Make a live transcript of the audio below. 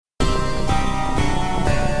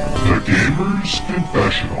Games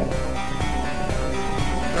Confessional.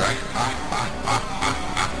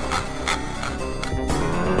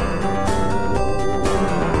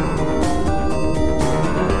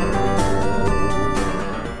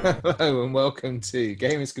 Hello and welcome to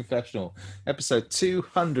Gamers Confessional, episode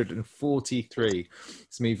 243.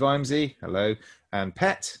 It's me, Vimesy, hello, and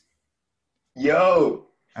Pet. Yo!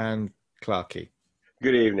 And Clarky.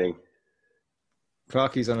 Good evening.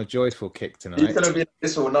 Clarky's on a joyful kick tonight. He's going to be like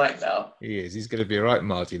this all night now. He is. He's going to be a right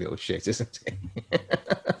mardy little shit, isn't he?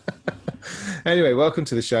 Anyway, welcome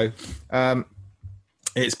to the show.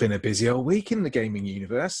 It's been a busy old week in the gaming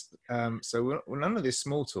universe. So none of this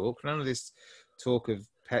small talk, none of this talk of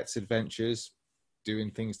Pet's adventures,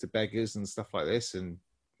 doing things to beggars and stuff like this and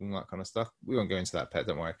all that kind of stuff. We won't go into that, Pet,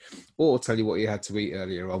 don't worry. Or tell you what he had to eat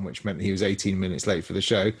earlier on, which meant he was 18 minutes late for the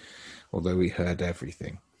show, although we heard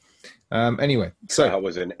everything. Anyway, so that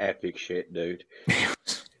was an epic shit, dude. It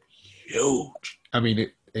was huge. I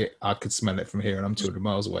mean, I could smell it from here, and I'm 200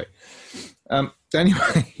 miles away.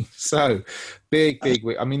 Anyway, so big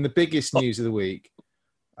week. I mean, the biggest news of the week.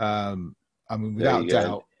 Without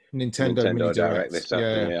doubt, Nintendo Mini Direct.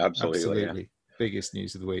 Yeah, absolutely. Biggest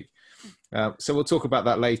news of the week. So we'll talk about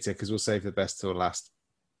that later because we'll save the best till last.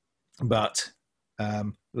 But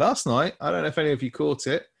last night, I don't know if any of you caught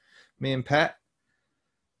it. Me and Pet,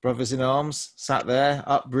 brothers in arms, sat there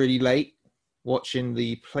up really late watching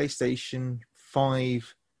the PlayStation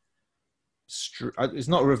 5. It's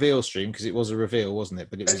not a reveal stream because it was a reveal, wasn't it?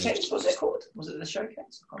 But it was. Showcase, was it called? Was it the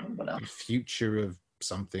showcase? I can't remember now. Future of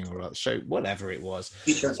something or other show, whatever it was.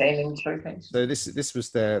 Future gaming showcase. So this was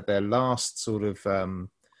their last sort of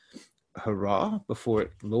hurrah before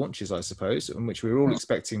it launches, I suppose, in which we were all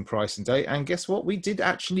expecting price and date. And guess what? We did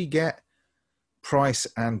actually get price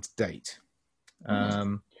and date.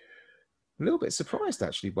 A little bit surprised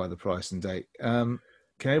actually by the price and date. Can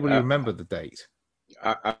anybody remember the date?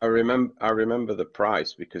 I remember the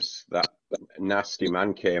price because that nasty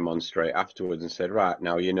man came on straight afterwards and said, "Right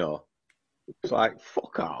now, you know." It's like,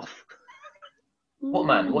 fuck off. What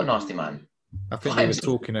man? What nasty man? I think he was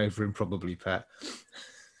talking over him, probably, Pat.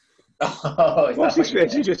 Oh, what's his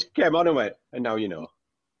face? He just came on and went, "And now you know."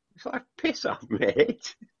 It's like, piss off,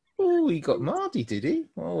 mate. Oh, he got Mardy, did he?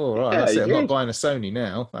 Oh, all right. Yeah, That's it. I'm did. not buying a Sony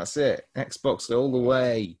now. That's it. Xbox all the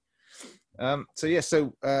way. So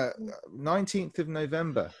 19th of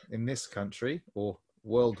November in this country, or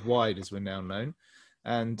worldwide as we're now known,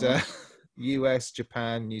 and US,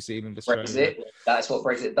 Japan, New Zealand, Australia. Brexit. That's what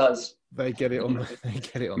Brexit does. They get it on. They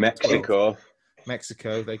get it on Mexico. The 12th.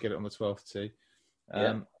 Mexico. They get it on the 12th too.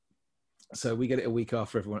 Yeah. So we get it a week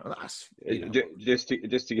after everyone. That's, Just to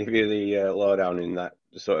give you the lowdown in that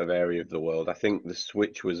sort of area of the world, I think the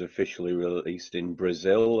Switch was officially released in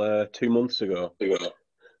Brazil 2 months ago.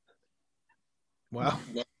 Wow.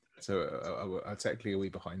 So technically, are we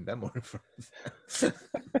behind them or in front of them?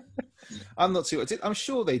 I'm not too. I'm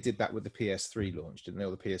sure they did that with the PS3 launch, didn't they?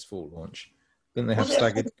 Or the PS4 launch? Didn't they have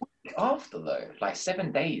staggered? After though, like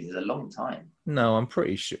 7 days is a long time. No, I'm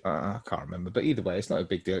pretty sure. I can't remember. But either way, it's not a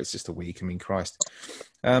big deal. It's just a week. I mean, Christ.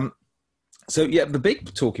 So yeah, the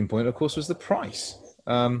big talking point, of course, was the price.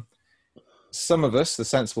 Some of us, the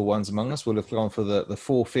sensible ones among us, will have gone for the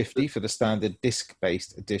 $450 for the standard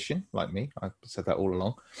disc-based edition, like me. I said that all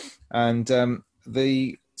along. And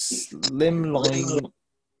the slimline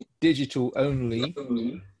digital only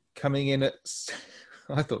coming in at,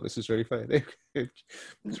 I thought this was really funny,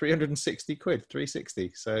 360 quid,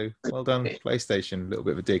 360. So well done, PlayStation. A little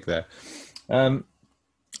bit of a dig there. I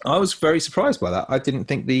was very surprised by that. I didn't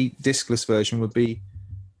think the discless version would be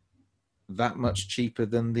that much cheaper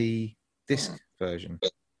than the disc version.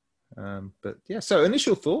 But yeah, so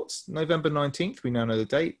initial thoughts, November 19th, we now know the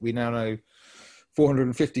date. We now know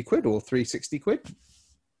 450 quid or 360 quid.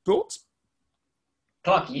 Thoughts?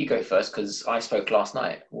 Clark, you go first because I spoke last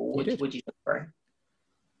night. What did you think, bro?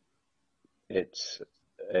 It's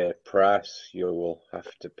a price you will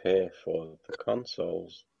have to pay for the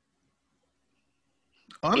consoles.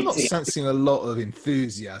 I'm not sensing a lot of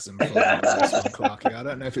enthusiasm for this one, Clarky. I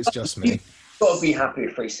don't know if it's just me. You've got to be happy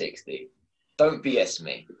with 360. Don't BS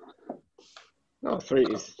me. No,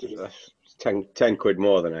 it's 10 quid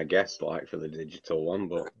more than I guessed, like for the digital one,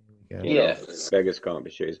 but Yeah. beggars can't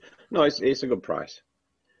be choosers. No, it's a good price.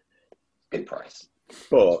 Good price.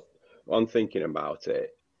 But on thinking about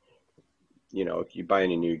it, you know, if you buy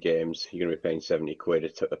any new games, you're going to be paying 70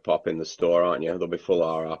 quid a pop in the store, aren't you? They'll be full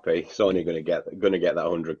RRP. It's only going to get that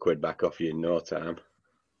 100 quid back off you in no time.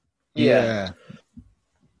 Yeah.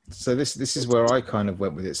 So this is where I kind of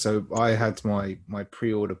went with it. So I had my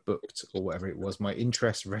pre-order booked or whatever it was, my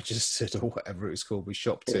interest registered or whatever it was called. We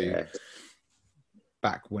shopped to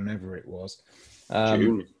back whenever it was.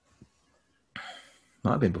 June.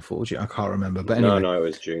 Might have been before June. I can't remember. But anyway. No, it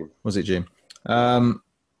was June. Was it June?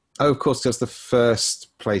 Of course, that's the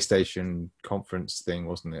first PlayStation conference thing,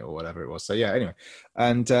 wasn't it? Or whatever it was. So, yeah, anyway.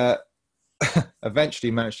 And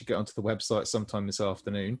eventually managed to get onto the website sometime this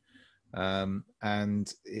afternoon.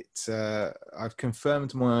 And I've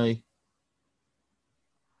confirmed my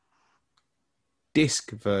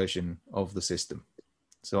disc version of the system.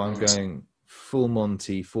 So I'm going full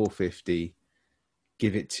Monty 450.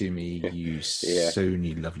 Give it to me, you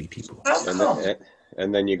Sony lovely people.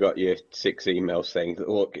 And then you got your 6 emails saying,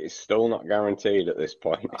 look, it's still not guaranteed at this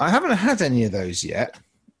point. I haven't had any of those yet.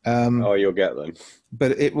 You'll get them.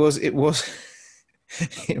 But it was it was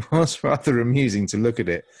rather amusing to look at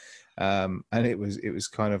it. And it was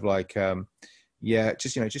kind of like,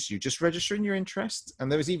 just registering your interest. And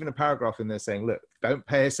there was even a paragraph in there saying, look, don't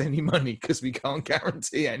pay us any money because we can't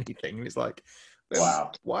guarantee anything. And it's like,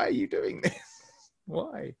 wow, why are you doing this?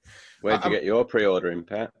 Why? Where'd you get your pre-order in,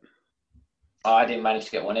 Pat? I didn't manage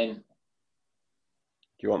to get one in. Do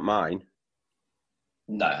you want mine?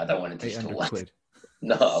 No, I don't want a digital one. Quid.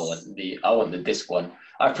 No, I want the disc one.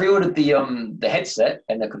 I pre-ordered the headset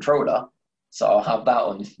and the controller, so I'll have that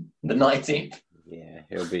on the 19th. Yeah,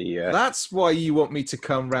 it'll be. That's why you want me to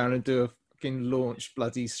come round and do a fucking launch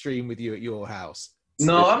bloody stream with you at your house.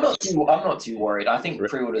 No, I'm not too worried. I think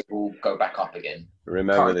pre-orders will go back up again.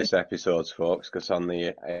 Remember this episode, folks, because on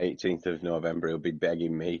the 18th of November, he'll be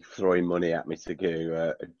begging me, throwing money at me to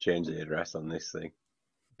go change the address on this thing.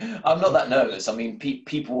 I'm not that nervous. I mean,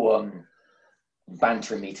 people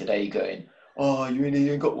bantering me today, going, "Oh, you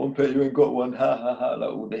ain't got one, Pet. You ain't got one." Ha ha ha! Like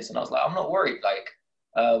all this, and I was like, "I'm not worried." Like,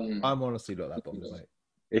 I'm honestly not that bothered, mate.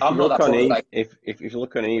 If you look on if you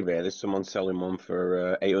look on eBay, there's someone selling one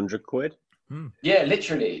for 800 quid. Yeah,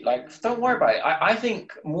 literally. Like, don't worry about it. I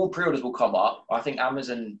think more pre-orders will come up. I think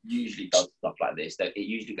Amazon usually does stuff like this. That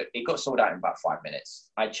it got sold out in about 5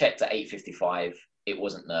 minutes. I checked at 8:55. It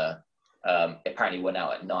wasn't there. Apparently went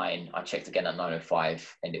out at 9. I checked again at 9:05,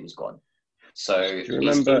 and it was gone. So do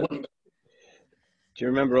you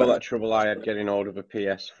remember all that trouble I had getting hold of a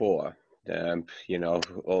PS4?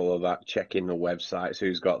 All of that, checking the websites,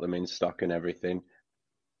 who's got them in stock and everything.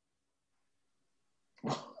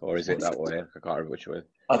 Or is it that way? I can't remember which way.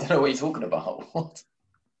 I don't know what you're talking about. What?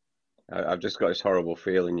 I've just got this horrible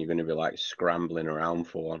feeling you're going to be like scrambling around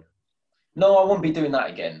for one. No, I won't be doing that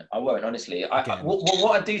again. I won't, honestly.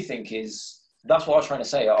 What I do think is, that's what I was trying to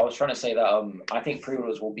say. I was trying to say that I think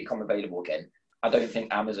pre-orders will become available again. I don't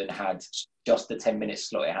think Amazon had just the 10-minute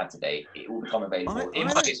slot it had today. It will become available. It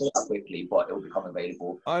might get sold out quickly, but it will become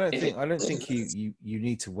available. I don't think you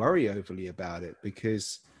need to worry overly about it,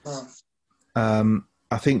 because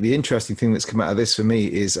I think the interesting thing that's come out of this for me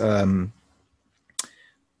is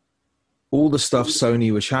all the stuff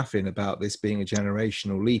Sony was chaffing about this being a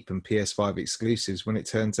generational leap and PS5 exclusives, when it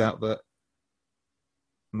turns out that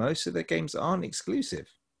most of their games aren't exclusive.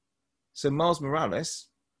 So Miles Morales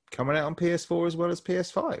coming out on PS4 as well as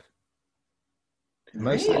PS5.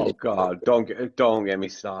 Really? Oh God! Don't get me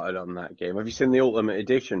started on that game. Have you seen the Ultimate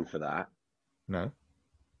Edition for that? No.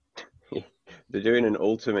 They're doing an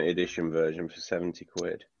Ultimate Edition version for 70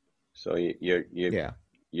 quid. So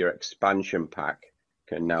your expansion pack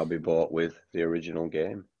can now be bought with the original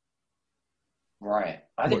game. Right.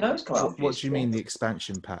 I didn't know it was coming out. What do you mean the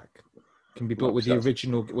expansion pack can be bought with the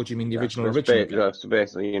original? What do you mean the original? So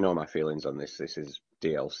basically, you know my feelings on this. This is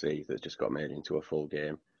DLC that just got made into a full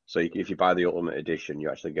game. So if you buy the Ultimate Edition, you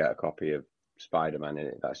actually get a copy of Spider-Man in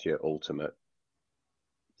it. That's your ultimate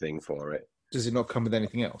thing for it. Does it not come with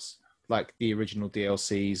anything else? Like the original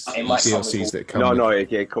DLCs, DLCs that come. No,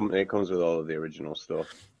 it comes with all of the original stuff.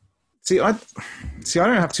 See, I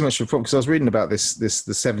don't have too much of a problem, because I was reading about the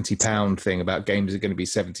 £70 thing about games are going to be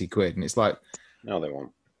 70 quid, and it's like, no, they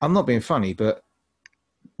won't. I'm not being funny, but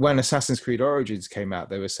when Assassin's Creed Origins came out,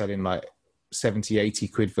 they were selling like 70, 80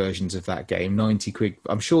 quid versions of that game, 90 quid.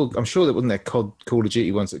 I'm sure that wasn't there Call of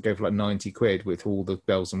Duty ones that go for like 90 quid with all the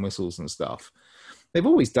bells and whistles and stuff. They've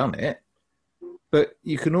always done it. But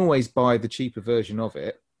you can always buy the cheaper version of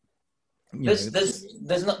it. There's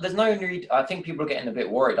no need. I think people are getting a bit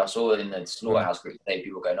worried. I saw in the Slaughterhouse group today,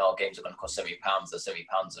 people going, "Oh, games are going to cost £70. They're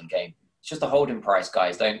 £70 on game." It's just a holding price,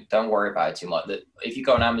 guys. Don't worry about it too much. If you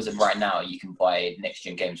go on Amazon right now, you can buy next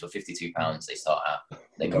gen games for £52. They start at.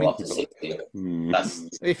 They go up to 60. That's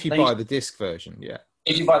if you buy the disc version, yeah.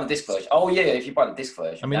 If you buy the disc version, oh yeah, if you buy the disc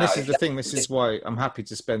version. I mean, this is the thing. This is why I'm happy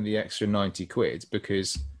to spend the extra 90 quid,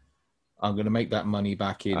 because I'm going to make that money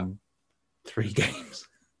back in 3 games.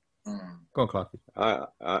 Go on, Clarky.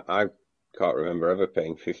 I can't remember ever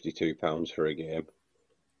paying £52 for a game.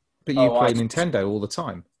 But you play Nintendo all the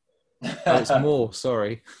time. Oh, it's more.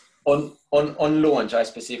 Sorry. On launch, I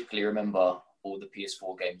specifically remember all the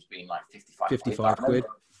PS4 games being like 55 quid.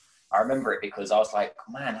 I remember it because I was like,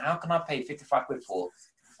 man, how can I pay 55 quid for?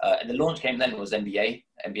 And the launch game then was NBA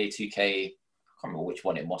 2K. I can't remember which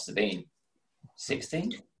one it must have been.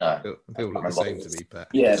 16? No. They all look the same to me, but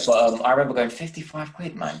yeah, but I remember going 55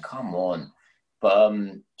 quid, man. Come on. But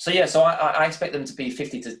so I expect them to be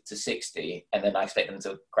 50 to 60, and then I expect them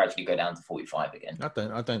to gradually go down to 45 again.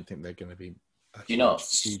 I don't think they're going to be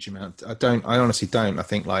huge amount. I honestly don't. I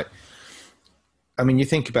think you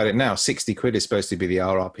think about it now, 60 quid is supposed to be the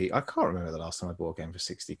RRP. I can't remember the last time I bought a game for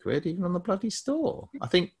 60 quid, even on the bloody store. I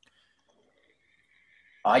think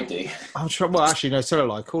I do. I'm sure. Well, actually, no, tell a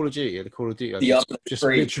lie. Call of Duty. I just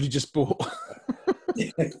literally just bought.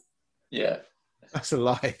 Yeah. That's a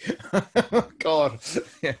lie. God.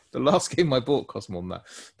 Yeah. The last game I bought cost more than that.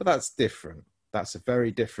 But that's different. That's a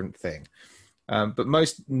very different thing. But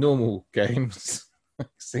most normal games,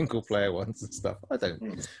 single player ones and stuff, I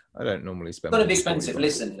don't normally spend. It's going to be expensive.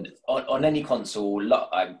 Listen, on any console,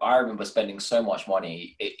 I remember spending so much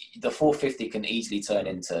money. The 450 can easily turn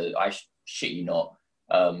into, I shit you not,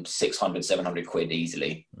 600, 700 quid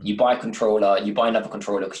easily. You buy a controller, you buy another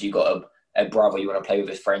controller because you got a brother you want to play with,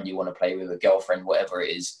 a friend you want to play with, a girlfriend, whatever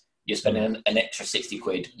it is. You're spending an extra 60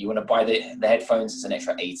 quid. You want to buy the headphones, it's an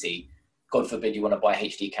extra 80. God forbid you want to buy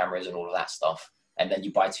HD cameras and all of that stuff. And then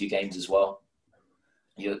you buy 2 games as well.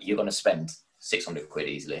 You're going to spend 600 quid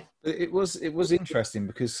easily. It was interesting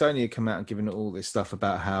because Sony had come out and given all this stuff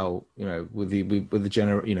about how, we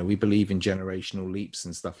believe in generational leaps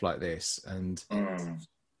and stuff like this. And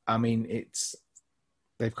I mean,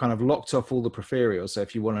 they've kind of locked off all the peripherals. So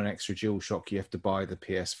if you want an extra DualShock, you have to buy the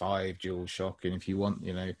PS5 DualShock. And if you want,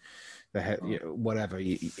 whatever,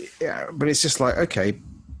 but it's just like, okay,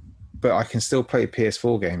 but I can still play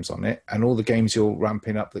PS4 games on it, and all the games you're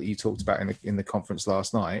ramping up that you talked about in the conference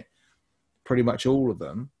last night, pretty much all of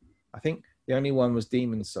them. I think the only one was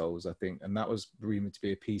Demon's Souls, and that was rumored to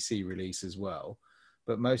be a PC release as well.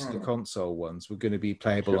 But most of the console ones were going to be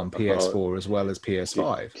playable on PS4 as well as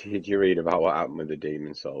PS5. Did you read about what happened with the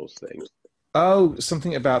Demon's Souls thing? Oh,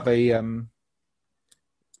 something about the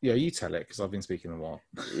yeah, you tell it because I've been speaking a lot.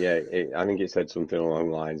 Yeah, I think it said something along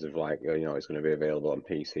the lines of like, it's going to be available on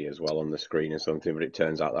PC as well on the screen or something. But it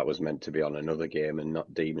turns out that was meant to be on another game and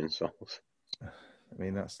not Demon's Souls. I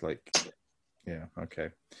mean, that's like, yeah, okay.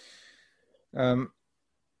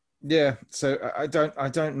 Yeah, so I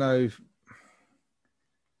don't know.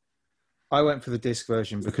 I went for the disc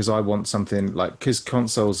version because I want something because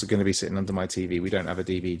consoles are going to be sitting under my TV. We don't have a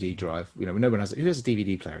DVD drive. No one has. Who has a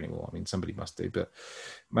DVD player anymore? I mean, somebody must do, but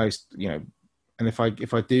most, and if I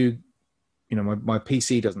do, my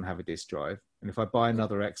PC doesn't have a disc drive, and if I buy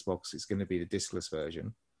another Xbox, it's going to be the discless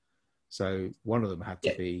version. So one of them had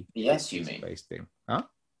to be the S. You mean based thing, huh?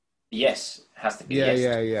 Yes, has to be.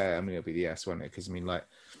 Yeah. I mean, it'll be the S, won't it? Because I mean, I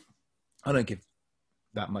don't give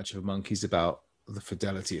that much of a monkeys about the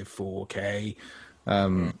fidelity of 4K.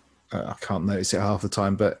 I can't notice it half the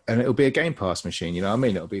time, and it'll be a Game Pass machine. You know what I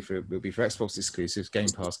mean? It'll be for Xbox exclusives, Game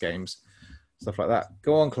Pass games, stuff like that.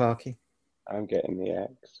 Go on, Clarky. I'm getting the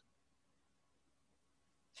X.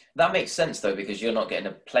 That makes sense though, because you're not getting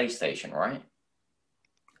a PlayStation, right?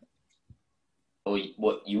 Or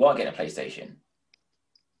what? You are getting a PlayStation?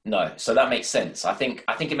 No, so that makes sense. I think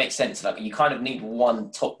it makes sense. Like you kind of need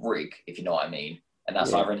one top rig, if you know what I mean, and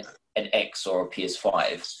that's either an X or a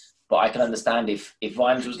PS5. But I can understand if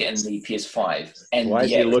Vimes was getting the PS5 and why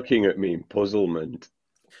is he looking at me in puzzlement?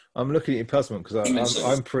 I'm looking at you in puzzlement because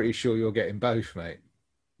I'm pretty sure you're getting both, mate.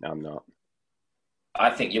 No, I'm not. I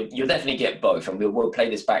think you'll definitely get both, and we'll play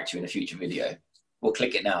this back to you in a future video. We'll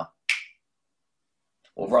click it now.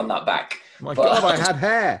 We'll run that back. My God, I had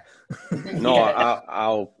hair. No, yeah.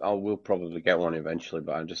 I will probably get one eventually,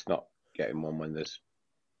 but I'm just not getting one when there's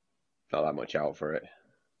not that much out for it.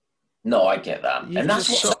 No, I get that. And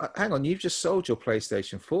that's hang on, you've just sold your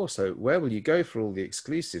PlayStation 4, so where will you go for all the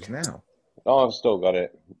exclusives now? Oh, I've still got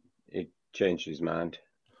it. He changed his mind.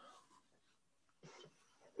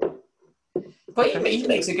 But he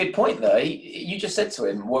makes a good point, though. You just said to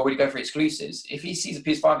him, where would he go for exclusives? If he sees a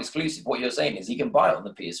PS5 exclusive, what you're saying is he can buy it on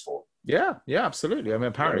the PS4. Yeah, absolutely. I mean,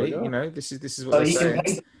 apparently, this is what so they're he saying. Can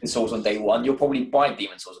play Demon's Souls on day one. You'll probably buy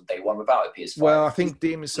Demon's Souls on day one without a PS5. Well, I think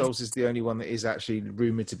Demon's Souls is the only one that is actually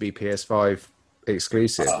rumoured to be PS5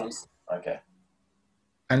 exclusive. Okay.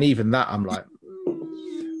 And even that, I'm like,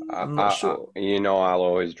 I'm not sure. I'll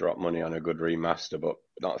always drop money on a good remaster, but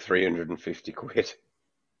not 350 quid.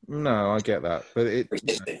 No, I get that, but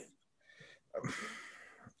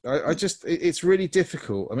it's really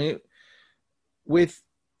difficult. I mean, with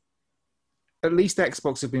at least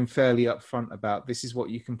Xbox have been fairly upfront about this is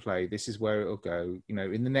what you can play, this is where it'll go. You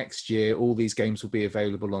know, in the next year, all these games will be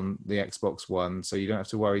available on the Xbox One, so you don't have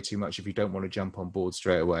to worry too much if you don't want to jump on board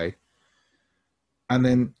straight away. And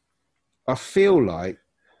then I feel like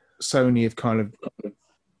Sony have kind of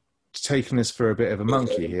taken us for a bit of a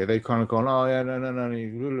monkey here. They've kind of gone, oh yeah,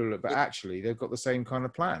 no, but actually they've got the same kind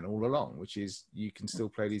of plan all along, which is you can still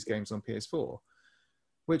play these games on PS4.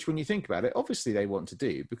 Which, when you think about it, obviously they want to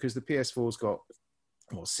do, because the PS4's got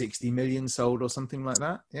 60 million sold or something like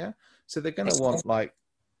that. Yeah, so they're going to want like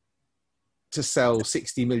to sell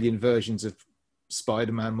 60 million versions of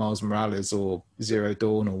Spider-Man, Miles Morales, or Zero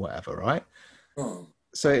Dawn, or whatever, right?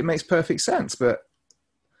 So it makes perfect sense, but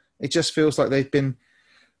it just feels like they've been,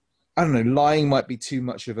 I don't know, lying might be too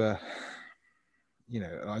much of a, you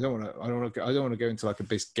know, I don't want to go into like a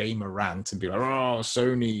big gamer rant and be like, oh,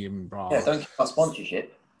 Sony and blah. Yeah, don't give us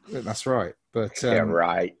sponsorship. That's right, but yeah,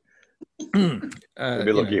 right. We'd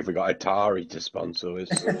be lucky if we got Atari to sponsor us.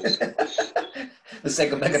 The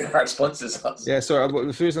Sega Mega Drive sponsors us. Yeah, sorry.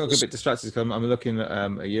 The reason I got a bit distracted is I'm looking at a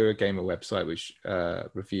Eurogamer website, which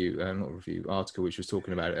article, which was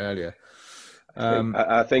talking about it earlier. I don't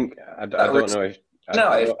know if. If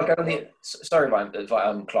I go on the, sorry,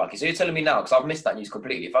 Clarky. So you're telling me now, because I've missed that news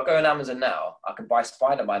completely. If I go on Amazon now, I can buy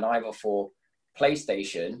Spider-Man either for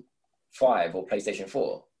PlayStation 5 or PlayStation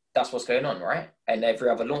 4. That's what's going on, right? And every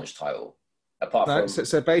other launch title, apart from.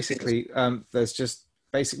 So basically, there's just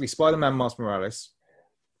Spider-Man Miles Morales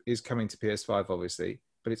is coming to PS5, obviously,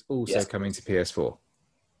 but it's also coming to PS4.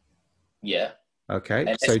 Yeah. Okay.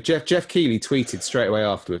 And so Jeff Keighley tweeted straight away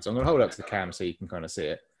afterwards. I'm going to hold it up to the cam so you can kind of see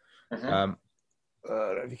it. Mm-hmm. I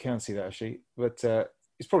don't know if you can see that actually, but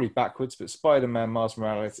it's probably backwards. But Spider-Man Miles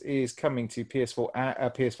Morales is coming to PS4,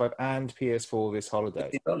 PS5, and PS4 this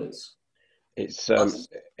holiday. $50.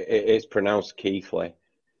 It's pronounced Keithley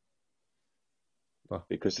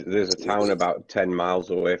because there's a town about 10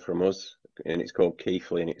 miles away from us, and it's called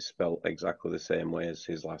Keithley, and it's spelled exactly the same way as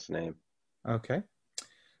his last name. Okay.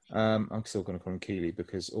 I'm still going to call him Keighley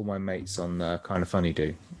because all my mates on Kind of Funny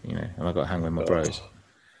do, you know, and I got to hang with my bros.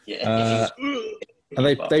 Yeah. And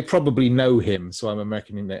they probably know him, so I'm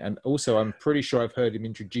reckoning that. And also, I'm pretty sure I've heard him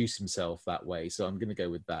introduce himself that way, so I'm going to go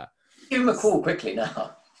with that. Give him a call quickly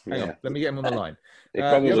now. Hang on, let me get him on the line. He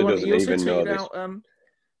probably doesn't even know this. I mean,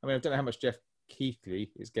 I don't know how much Jeff Keighley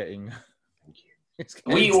is getting.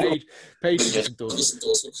 Paid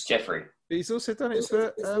Jeffrey. But he's also done it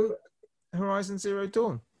for Horizon Zero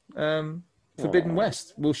Dawn. Forbidden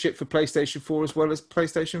West will ship for PlayStation 4 as well as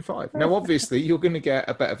PlayStation 5. Now, obviously, you're going to get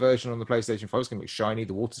a better version on the PlayStation 5. It's going to look shiny.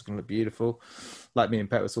 The water's going to look beautiful. Like me and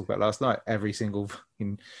Pet were talking about last night, every single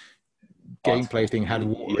gameplay thing had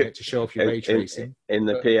water in it to show off your ray tracing. In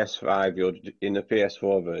the PS5, in the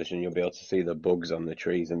PS4 version, you'll be able to see the bugs on the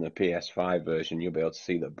trees. In the PS5 version, you'll be able to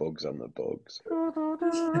see the bugs on the bugs.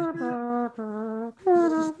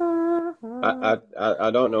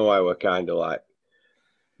 I don't know why we're kind of like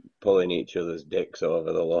pulling each other's dicks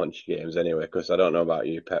over the launch games anyway, because I don't know about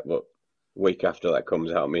you, Pet, but week after that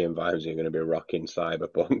comes out, me and Vimesy are going to be rocking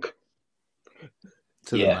Cyberpunk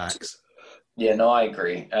to the max. Yeah, no, I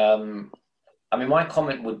agree. I mean, my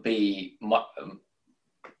comment would be,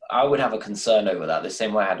 I would have a concern over that, the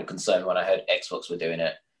same way I had a concern when I heard Xbox were doing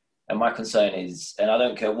it. And my concern is, and I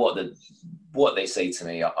don't care what they say to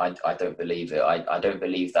me, I don't believe it. I don't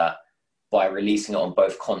believe that by releasing it on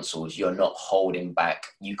both consoles, you're not holding back.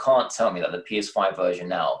 You can't tell me that the PS5 version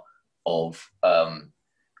now of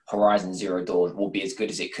Horizon Zero Dawn will be as good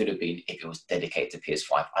as it could have been if it was dedicated to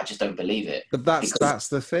PS5. I just don't believe it. But that's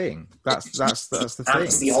the thing. That's the thing.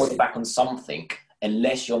 Absolutely holding back on something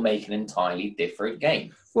unless you're making an entirely different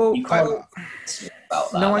game. Well, you can't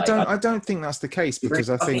about that. No, I don't think that's the case, because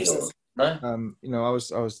I think no? I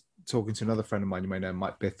was talking to another friend of mine, you may know,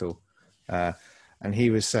 Mike Bithell, and he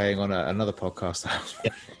was saying on another podcast,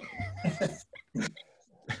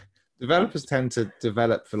 developers tend to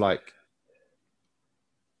develop for like,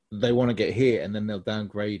 they want to get here and then they'll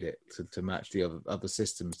downgrade it to match the other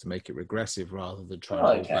systems to make it regressive rather than trying to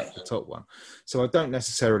hold back the top one. So I don't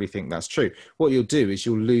necessarily think that's true. What you'll do is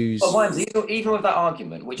you'll lose. But even with that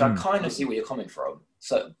argument, which I kind of see where you're coming from.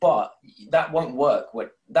 So, but that won't work.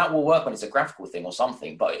 That will work when it's a graphical thing or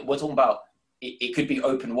something. But we're talking about it could be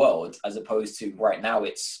open world as opposed to right now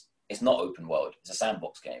it's not open world. It's a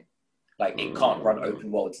sandbox game. Like, it can't run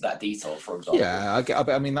open world to that detail, for example. Yeah,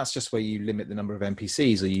 I mean, that's just where you limit the number of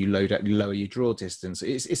NPCs or you lower your draw distance.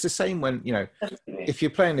 It's the same when, if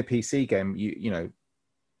you're playing a PC game,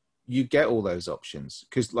 you get all those options.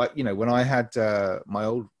 Because, like, when I had my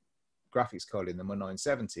old graphics card in, my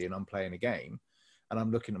 970, and I'm playing a game, and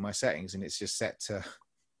I'm looking at my settings, and it's just set to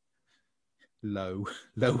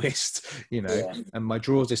lowest, and my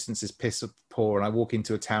draw distance is piss poor, and I walk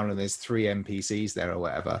into a town and there's 3 NPCs there or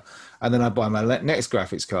whatever, and then I buy my next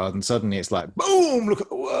graphics card and suddenly it's like, boom, look at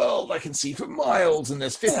the world, I can see for miles, and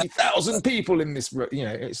there's 50,000 people in this,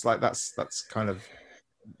 it's like that's kind of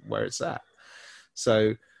where it's at.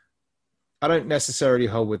 So I don't necessarily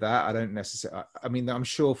hold with that. I mean, I'm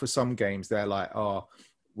sure for some games they're like, oh,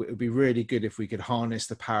 it would be really good if we could harness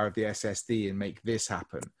the power of the SSD and make this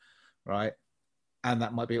happen, right? And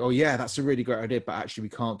that might be, oh yeah, that's a really great idea, but actually we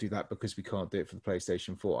can't do that because we can't do it for the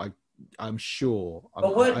PlayStation 4. I'm sure.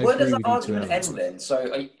 But where does the argument end then?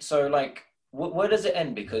 So like, where does it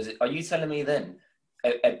end? Because are you telling me then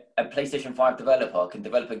a PlayStation 5 developer can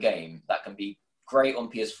develop a game that can be great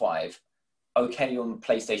on PS5, okay on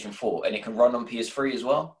PlayStation 4, and it can run on PS3 as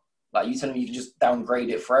well? Like, you telling me you can just downgrade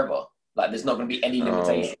it forever? Like, there's not going to be any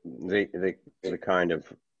limitation? The kind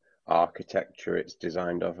of architecture it's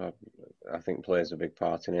designed of, I think, plays a big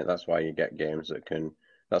part in it. That's why you get games that can.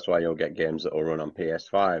 That's why you'll get games that will run on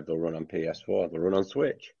PS5, they'll run on PS4, they'll run on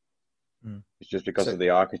Switch. It's just because of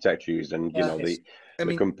the architecture used, and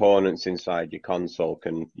the components inside your console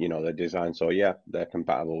can, they're designed so they're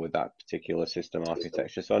compatible with that particular system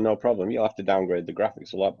architecture. So no problem. You'll have to downgrade the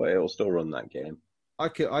graphics a lot, but it'll still run that game. I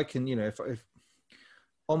can, if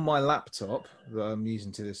on my laptop that I'm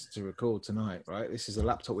using to record tonight, right? This is a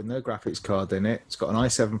laptop with no graphics card in it. It's got an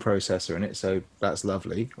i7 processor in it, so that's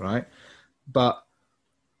lovely, right? But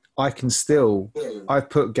I've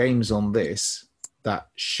put games on this that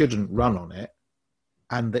shouldn't run on it,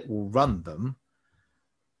 and that will run them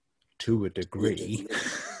to a degree.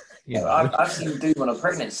 I've seen Doom on a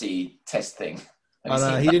pregnancy test thing.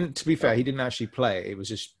 He didn't. To be fair, he didn't actually play it. It was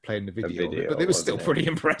just playing the video, but it was still pretty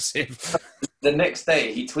impressive. The next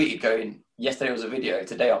day, he tweeted going, "Yesterday was a video.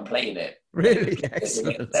 Today, I'm playing it." Really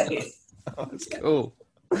excellent. Oh, that's cool.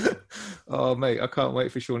 Oh, mate, I can't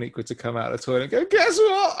wait for Sean Equid to come out of the toilet and go, "Guess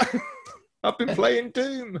what? I've been playing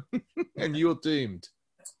Doom, and you're doomed."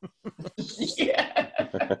 Yeah.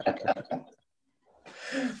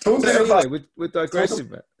 Anyway, we're digressing,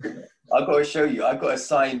 man. I've got to show you. I got a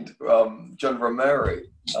signed John Romero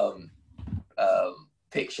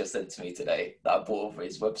picture sent to me today that I bought off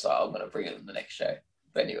his website. I'm going to bring it in the next show.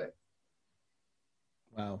 But anyway.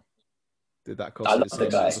 Wow. Did that cost you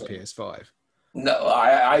the same as a PS5? No,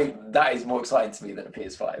 I that is more exciting to me than a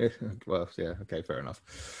PS5. Well, yeah, okay, fair enough.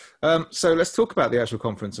 So let's talk about the actual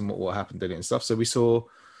conference and what happened in it and stuff. So we saw,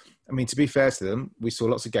 I mean, to be fair to them, we saw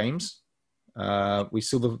lots of games. We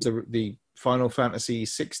saw the Final Fantasy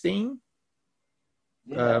 16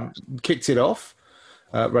 kicked it off,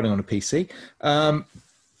 running on a PC.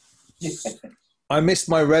 I missed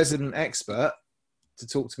my resident expert to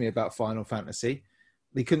talk to me about Final Fantasy.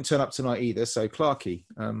 He couldn't turn up tonight either. So, Clarky,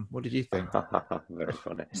 what did you think? Very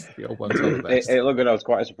funny. The old one's the best. It looked good. I was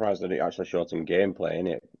quite surprised that it actually showed some gameplay in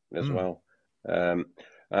it as well.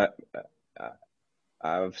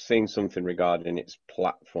 I've seen something regarding its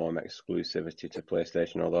platform exclusivity to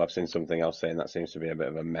PlayStation, although I've seen something else saying that seems to be a bit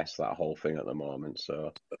of a mess, that whole thing at the moment.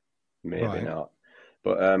 So maybe not.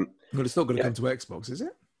 But well, it's not going to come to Xbox, is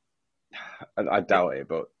it? I doubt it.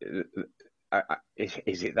 But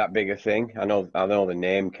is it that big a thing? I know the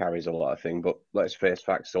name carries a lot of things, but let's face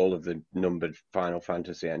facts. All of the numbered Final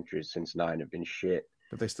Fantasy entries since 9 have been shit.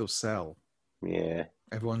 But they still sell. Yeah.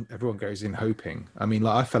 Everyone goes in hoping. I mean,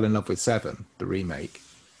 like, I fell in love with 7, the remake.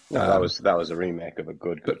 No, that was a remake of a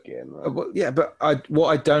good game. Right? Well, yeah, but what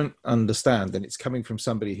I don't understand, and it's coming from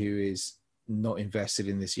somebody who is not invested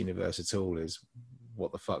in this universe at all, is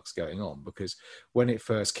what the fuck's going on? Because when it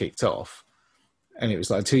first kicked off, and it was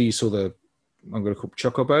like until you saw I'm going to call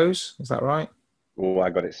Chocobos, is that right? Oh, I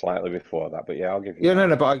got it slightly before that, but yeah, I'll give you. Yeah,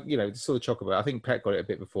 no, but saw the Chocobo. I think Pet got it a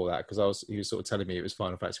bit before that because he was sort of telling me it was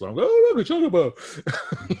Final Fantasy 1. I'm going, oh, look, a Chocobo.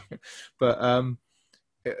 But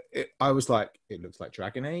I was like, it looks like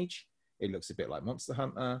Dragon Age. It looks a bit like Monster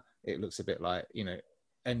Hunter. It looks a bit like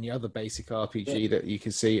any other basic RPG that you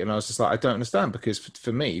can see. And I was just like, I don't understand, because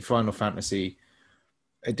for me, Final Fantasy,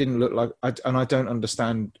 it didn't look like. I don't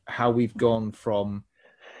understand how we've gone from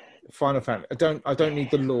Final Fantasy. I don't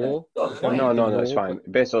need the lore. No, it's fine.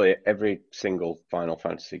 Basically, every single Final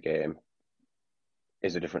Fantasy game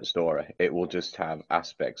is a different story. It will just have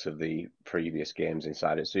aspects of the previous games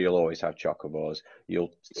inside it. So you'll always have Chocobos.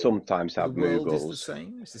 You'll sometimes have Moogles. The world is the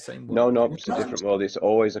same? It's the same world? No, it's a different world. It's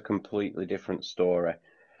always a completely different story.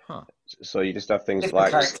 Huh. So you just have things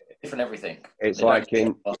different like... different everything. It's like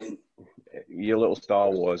in your little Star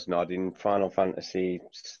Wars nod in Final Fantasy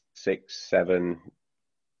 6, 7,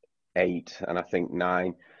 8, and I think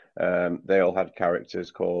 9. They all had characters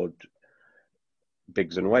called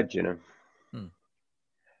Biggs and Wedge,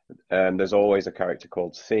 there's always a character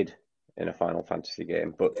called Sid in a Final Fantasy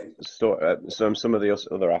game, but some of the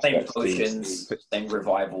other Same aspects, potions, same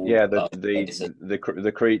revival. yeah, medicine.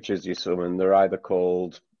 the creatures you summon, they're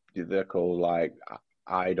called like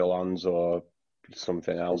Eidolons or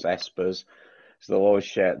something else, Espers. So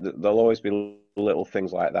there'll always be little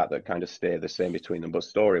things like that that kind of stay the same between them, but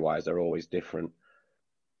story-wise, they're always different.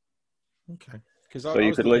 Okay. So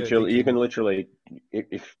you can literally,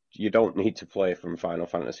 if you don't need to play from Final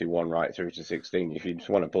Fantasy 1 right through to 16, if you just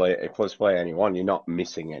want to play it, let's play any one, you're not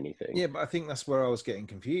missing anything. Yeah, but I think that's where I was getting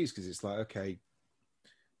confused, because it's like, okay,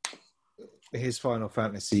 here's Final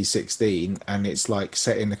Fantasy 16, and it's like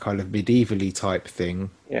set in a kind of medievally type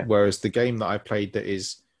thing, whereas the game that I played that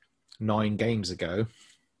is 9 games ago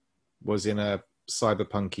was in a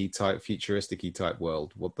cyberpunky type, futuristic type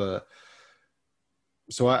world.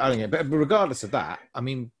 So I don't get, but regardless of that, I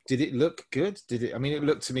mean, did it look good? I mean, it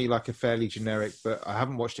looked to me like a fairly generic, but I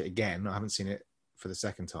haven't watched it again. I haven't seen it for the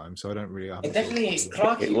second time, so I don't really. It definitely is.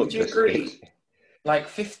 Clarky, would you agree? Like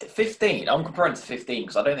 15, I'm comparing to 15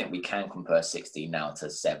 because I don't think we can compare 16 now to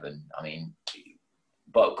 7. I mean,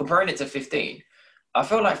 but comparing it to 15, I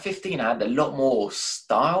feel like 15 had a lot more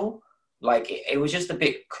style. Like it was just a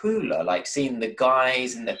bit cooler. Like seeing the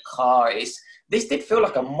guys in the car. This did feel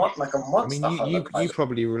like a monster. I mean, you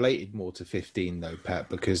probably related more to 15 though, Pep,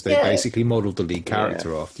 because they basically modelled the lead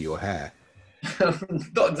character after your hair.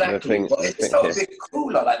 Not exactly, but it just felt a bit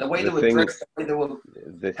cooler, like the way they were dressed, the way they were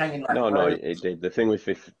hanging like No, it did. The thing with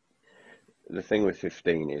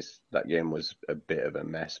 15 is that game was a bit of a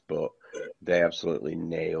mess, but they absolutely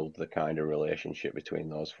nailed the kind of relationship between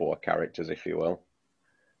those 4 characters, if you will,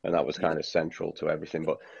 and that was kind of central to everything.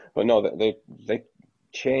 But no, they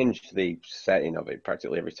changed the setting of it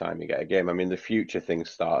practically every time you get a game. I mean, the future things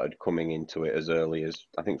started coming into it as early as,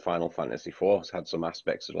 I think, Final Fantasy IV had some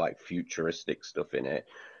aspects of like futuristic stuff in it.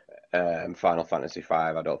 Final Fantasy V,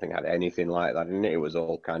 I don't think had anything like that in it. It was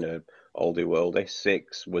all kind of oldie worldy.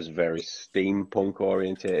 6 was very steampunk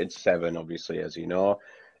orientated. 7, obviously, as you know.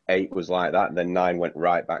 8 was like that. And then 9 went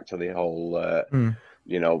right back to the whole,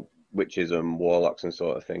 witches and warlocks and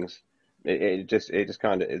sort of things. It just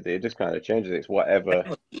kind of changes. It's whatever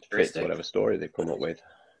fits whatever story they've come up with.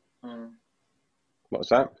 What was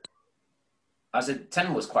that? I said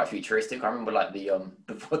 10 was quite futuristic. I remember like the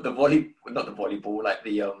volley, not the volleyball, like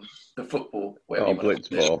the football.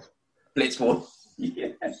 Blitzball. Blitzball. Yeah,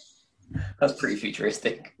 that's pretty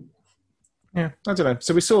futuristic. Yeah, I don't know.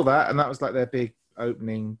 So we saw that, and that was like their big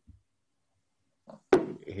opening.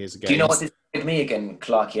 Here's a game. Do you know what this with me again,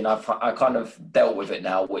 Clarky? And I kind of dealt with it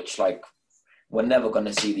now, which like we're never going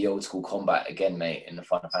to see the old school combat again, mate, in the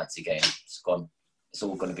Final Fantasy game. It's gone. It's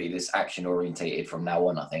all going to be this action orientated from now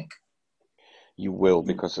on, I think. You will,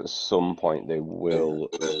 because at some point they will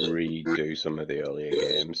redo some of the earlier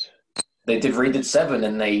games. They redid 7,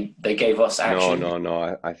 and they gave us action.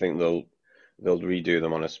 No. I think they'll redo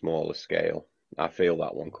them on a smaller scale. I feel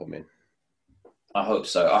that one coming. I hope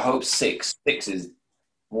so. I hope 6 is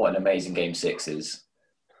what an amazing game 6 is.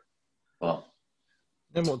 Well,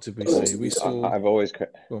 and what did we see? We saw. I've always kind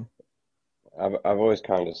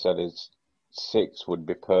of said 6 would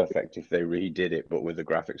be perfect if they redid it, but with the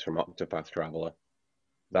graphics from Octopath Traveler.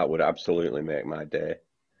 That would absolutely make my day.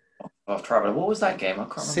 Octopath Traveler. What was that game? I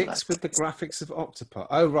can't remember. 6 with the graphics of Octopath.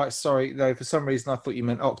 Oh right, sorry. No, for some reason I thought you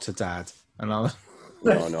meant Octodad, and I was.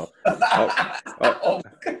 No.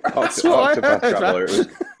 Octopath Traveler.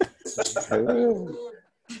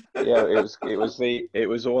 It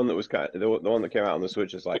was the one that was kind of, the one that came out on the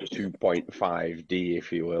Switch is like 2.5D,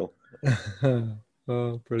 if you will.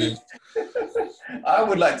 Oh, brilliant! I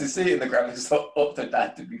would like to see it in the graphics of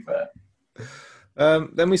Octodad, to be fair.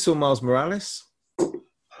 Then we saw Miles Morales.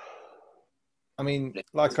 I mean,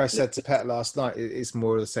 like I said to Pet last night, it's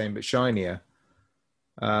more of the same but shinier.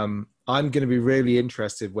 I'm going to be really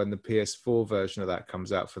interested when the PS4 version of that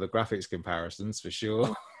comes out for the graphics comparisons, for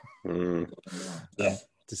sure.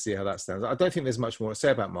 To see how that stands. I don't think there's much more to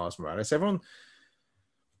say about Miles Morales. Everyone,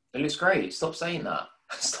 it looks great. Stop saying that.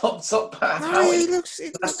 Stop. No, it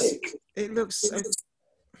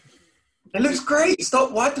looks great.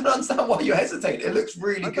 Stop. Why don't I understand why you hesitate? It looks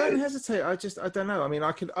really good. I don't hesitate. I don't know. I mean,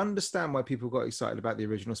 I could understand why people got excited about the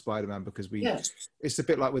original Spider-Man because it's a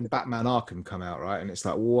bit like when Batman Arkham come out, right? And it's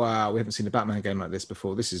like, wow, we haven't seen a Batman game like this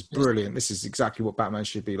before. This is brilliant. This is exactly what Batman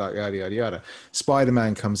should be like, yada, yada, yada.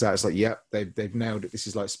 Spider-Man comes out. It's like, yep, they've nailed it. This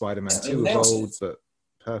is like Spider-Man 2 evolved, but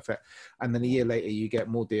perfect. And then a year later, you get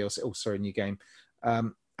more DLC. Oh, sorry, new game.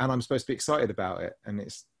 And I'm supposed to be excited about it. And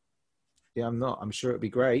I'm not. I'm sure it'd be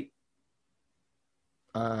great.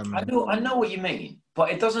 I know what you mean,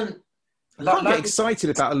 but it doesn't. I can't get excited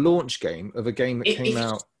about a launch game of a game that came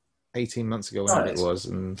out 18 months ago, whenever it was.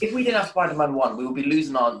 And if we didn't have Spider-Man 1, we would be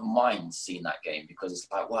losing our minds seeing that game because it's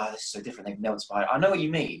like, wow, this is so different. They've nailed Spider. I know what you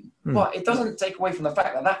mean, but it doesn't take away from the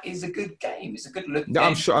fact that that is a good game. It's a good looking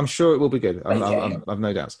game. I'm sure it will be good. I've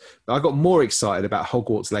no doubts. But I got more excited about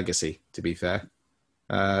Hogwarts Legacy, to be fair.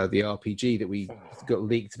 The RPG that we got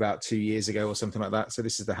leaked about 2 years ago or something like that. So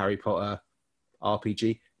this is the Harry Potter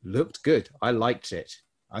RPG. Looked good. I liked it.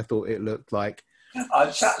 I thought it looked like...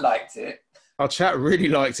 Our chat liked it. Our chat really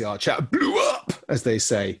liked it. Our chat blew up, as they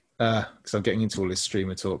say, because I'm getting into all this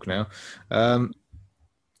streamer talk now.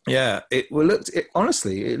 Yeah,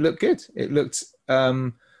 honestly, it looked good. It looked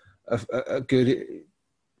good.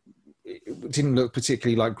 It didn't look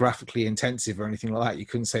particularly like graphically intensive or anything like that. You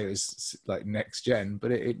couldn't say it was like next gen,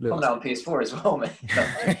 but it looked. Now on PS4 as well, man.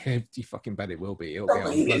 You fucking bet it will be. It'll be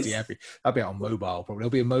on bloody I'll be on mobile probably. There'll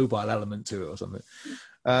be a mobile element to it or something.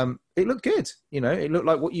 It looked good. You know, it looked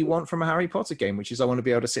like what you want from a Harry Potter game, which is I want to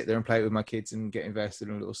be able to sit there and play it with my kids and get invested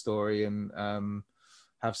in a little story and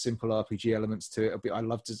have simple RPG elements to it. I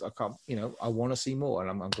want to see more,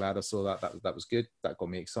 and I'm glad I saw that. That was good. That got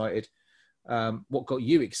me excited. What got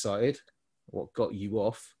you excited, what got you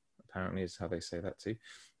off, apparently is how they say that too,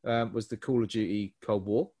 was the Call of Duty Cold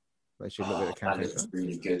War. They should look at the campaign. That looks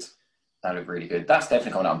really good. That looked really good. That's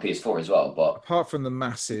definitely coming out on PS4 as well. But apart from the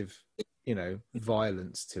massive,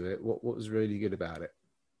 violence to it, what was really good about it?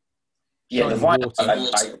 Yeah, the violence.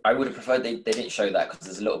 I would have preferred they didn't show that because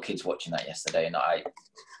there's little kids watching that yesterday, and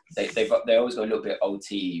they always go a little bit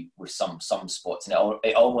OT with some spots, and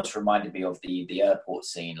it almost reminded me of the airport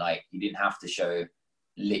scene. Like you didn't have to show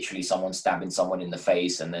literally someone stabbing someone in the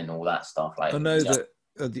face and then all that stuff. Like I know that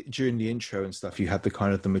during the intro and stuff, you had the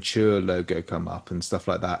kind of the mature logo come up and stuff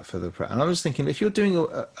like that for the. And I was thinking, if you're doing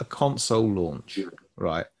a console launch,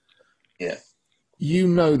 right? Yeah. You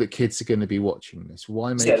know that kids are going to be watching this.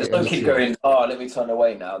 Why make there's no kid going, let me turn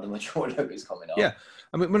away now. The mature logo's coming up. Yeah.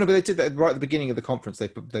 I mean, whenever they did that right at the beginning of the conference,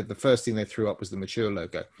 the first thing they threw up was the mature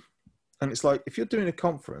logo. And it's like, if you're doing a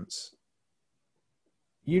conference,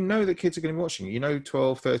 you know that kids are going to be watching it. You know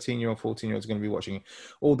 12, 13-year-old, 14-year-olds are going to be watching it.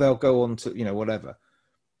 Or they'll go on to, whatever.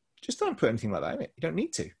 Just don't put anything like that in it. You don't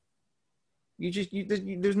need to.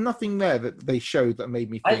 There's nothing there that they showed that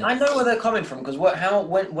made me think. I know where they're coming from because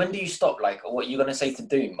when do you stop? Like, what are you going to say to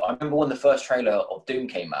Doom? I remember when the first trailer of Doom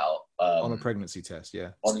came out. On a pregnancy test, yeah.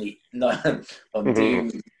 On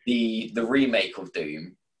Doom, the remake of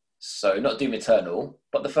Doom. So not Doom Eternal,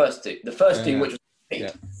 but the first Doom, which was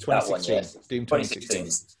 2016. That one, yeah. Doom 2016.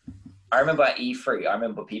 I remember at E3, I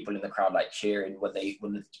remember people in the crowd like cheering when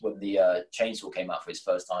the Chainsaw came out for his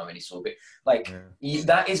first time and he saw it.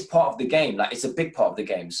 That is part of the game. Like it's a big part of the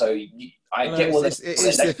game. So I get what it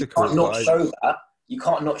is difficult. You can't not show that. You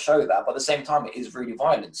can't not show that, but at the same time, it is really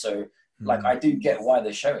violent. So I do get why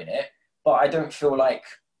they're showing it, but I don't feel like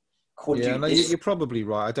Call of Duty. You're probably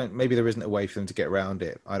right. Maybe there isn't a way for them to get around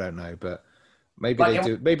it. I don't know, but. Maybe they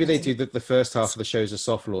do. Maybe they do the first half of the show as a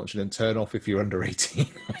soft launch and then turn off if you're under 18.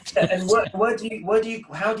 And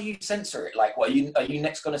how do you censor it? Like, what are you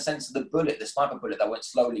next going to censor the sniper bullet that went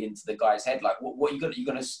slowly into the guy's head? Like, what are you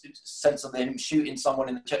going to censor him shooting someone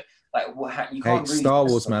in the chest? Like, you can't. Really Star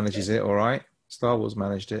Wars manages it, all right. Star Wars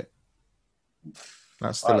managed it.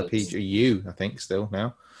 That's still a PGU, I think, still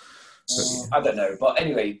now. I don't know, but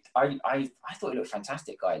anyway, I thought it looked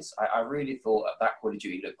fantastic, guys. I really thought that Call of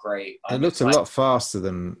Duty looked great. It looked a lot faster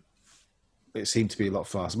than it seemed to be. A lot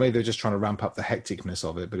faster. Maybe they're just trying to ramp up the hecticness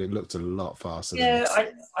of it, but it looked a lot faster. Yeah,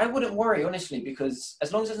 I wouldn't worry honestly because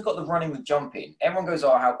as long as it's got the running, the jumping, everyone goes,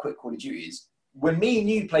 "Oh, how quick Call of Duty is." When me and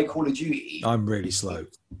you play Call of Duty, I'm really slow.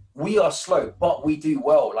 We are slow, but we do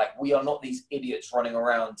well. Like we are not these idiots running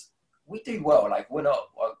around. We do well. Like we're not.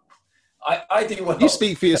 I do well. You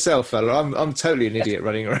speak for yourself, fella. I'm totally an idiot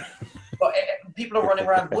running around. But people are running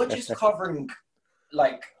around. We're just covering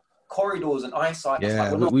like corridors and eyesight.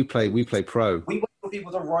 Yeah, we play pro. We wait for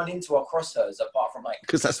people to run into our crosshairs apart from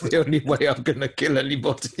because that's the only way I'm gonna kill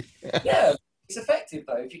anybody. Yeah, it's effective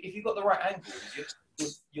though. If you've got the right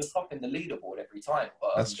angles, you're topping the leaderboard every time.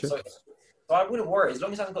 But that's true. So I wouldn't worry as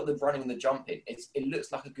long as I haven't got the running and the jumping. It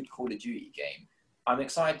looks like a good Call of Duty game. I'm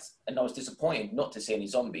excited, and I was disappointed not to see any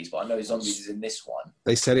zombies, but I know zombies is in this one.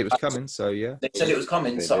 They said it was coming, so yeah. They said it was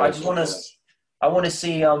coming, so I just want to. I want to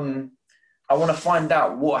see. I want to find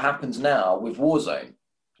out what happens now with Warzone.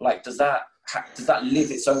 Like, does that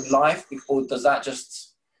live its own life, or does that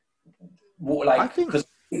just because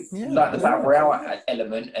the battle royale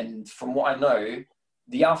element? And from what I know,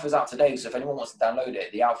 the alpha's out today. So if anyone wants to download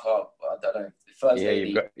it, the alpha, I don't know.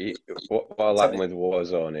 Thursday, what happened with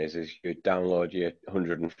Warzone is you download your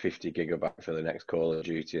 150 gigabyte for the next Call of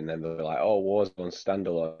Duty, and then they're like, "Oh, Warzone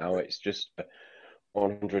standalone now. It's just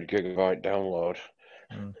 100 gigabyte download.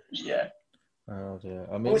 Yeah. Oh dear.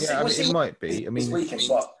 I mean, it might be. I mean, this weekend,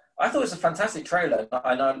 but I thought it was a fantastic trailer,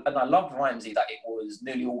 and I loved Rhymesy that it was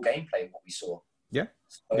nearly all gameplay what we saw. Yeah.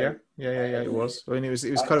 So, Yeah. It was. I mean, it was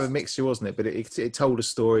kind of a mixture, wasn't it? But it told a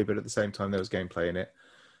story, but at the same time there was gameplay in it,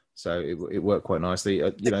 so it worked quite nicely.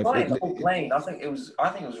 The whole plane. I think it was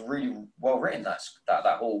really well written.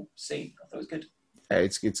 That whole scene. I thought it was good.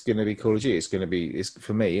 It's going to be Call of Duty. It's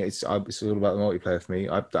for me. It's all about the multiplayer for me.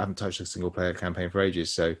 I haven't touched a single player campaign for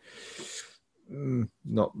ages, so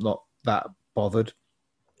not that bothered.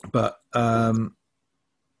 But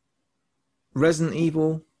Resident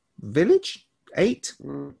Evil Village 8,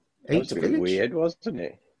 that was a bit weird, wasn't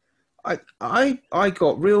it? I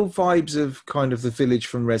got real vibes of kind of the village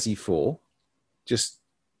from Resi 4, just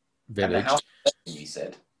village. And the House of 7, you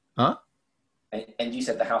said, huh? And you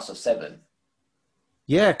said the House of 7.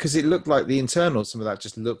 Yeah, because it looked like the internals. Some of that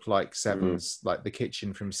just looked like Seven's, like the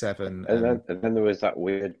kitchen from Seven. And then there was that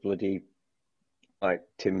weird bloody, like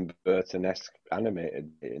Tim Burton-esque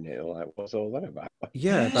animated in it. Like, what's all that about?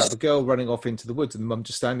 Yeah, about the girl running off into the woods and the mum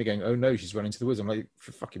just standing going, "Oh no, she's running to the woods." I'm like,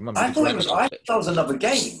 "For fucking mum!" I thought that was another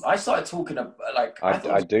game. I started talking about like.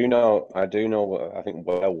 I do know. I think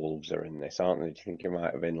werewolves are in this, aren't they? Do you think it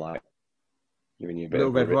might have been like? Little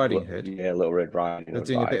Red Riding Hood. Yeah, Little Red Riding Hood.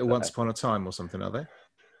 They're doing a bit of Once Upon a Time or something, are they?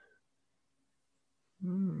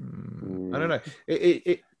 I don't know.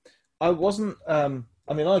 I wasn't.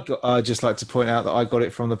 I mean, I just like to point out that I got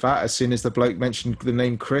it from the bat as soon as the bloke mentioned the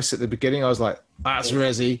name Chris at the beginning. I was like, "That's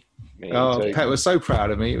Resi." Pet was so proud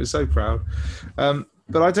of me. It was so proud. But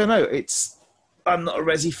I don't know. I'm not a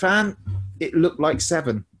Resi fan. It looked like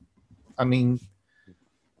 7. I mean,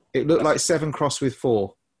 it looked like 7 crossed with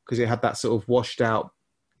 4. Because it had that sort of washed out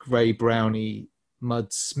grey browny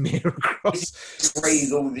mud smear across.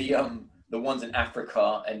 Raise all the ones in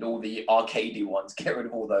Africa and all the arcadey ones. Get rid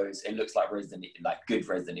of all those. It looks like good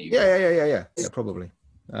Resident Evil. Yeah, probably.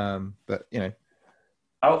 But you know,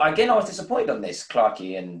 I was disappointed on this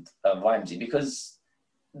Clarky and Rhymesy because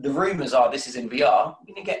the rumors are this is in VR.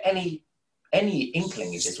 We didn't get any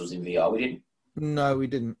inkling if this was in VR. We didn't. No, we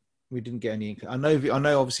didn't. We didn't get any inkling. I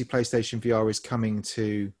know. Obviously, PlayStation VR is coming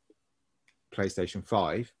to PlayStation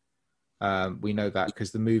 5. We know that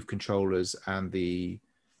because the Move controllers and the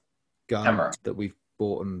gun camera that we've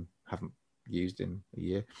bought and haven't used in a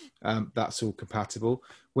year, that's all compatible.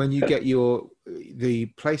 When you get the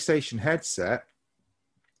PlayStation headset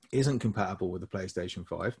isn't compatible with the PlayStation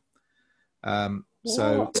 5.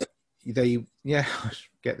 So they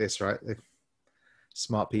get this right. They're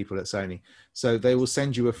smart people at Sony. So they will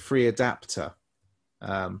send you a free adapter,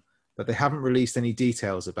 but they haven't released any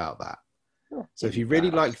details about that. So if you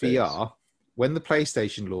really like VR, when the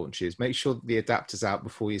PlayStation launches, make sure that the adapter's out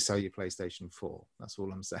before you sell your PlayStation 4. That's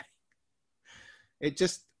all I'm saying.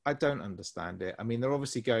 I don't understand it. I mean, they're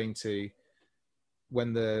obviously going to,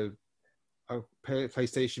 when the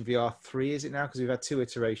PlayStation VR 3, is it now? Because we've had 2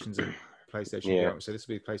 iterations of PlayStation VR. So this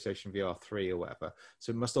will be PlayStation VR 3 or whatever. So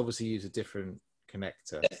it must obviously use a different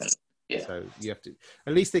connector. Yeah. So you have to,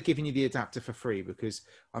 at least they're giving you the adapter for free, because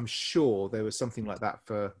I'm sure there was something like that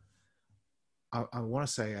for, I want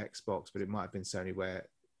to say Xbox, but it might have been Sony, where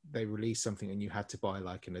they released something and you had to buy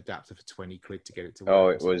like an adapter for 20 quid to get it to work. Oh,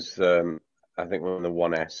 it was, I think when the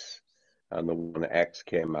One S and the One X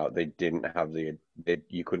came out, they didn't have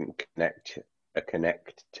you couldn't connect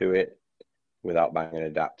to it without buying an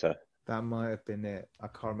adapter. That might have been it. I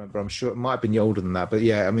can't remember. I'm sure it might have been older than that. But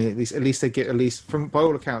yeah, I mean, at least they get, at least from by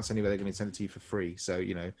all accounts anyway, they're going to send it to you for free. So,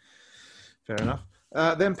 you know, fair enough.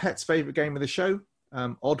 Then Pet's favourite game of the show,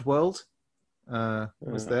 Oddworld,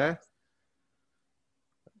 was there.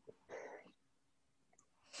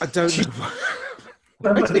 I don't know.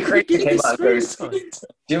 Remember the creator came out and goes, do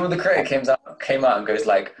you know when the creator came out and goes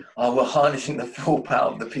like, "Oh, we're harnessing the full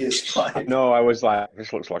power of the PS5." No, I was like,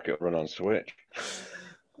 this looks like it'll run on Switch.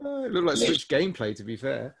 It looked like Switch gameplay, to be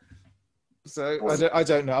fair. So I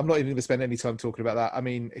don't know. I'm not even going to spend any time talking about that. I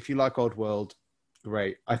mean, if you like Oddworld,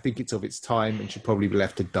 great. I think it's of its time and should probably be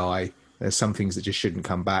left to die. There's some things that just shouldn't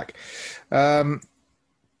come back.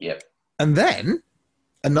 Yep. And then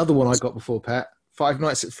another one I got before Pet, Five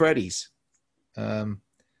Nights at Freddy's.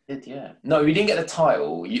 Yeah. No, we didn't get the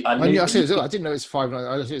title. I didn't know it's Five Nights.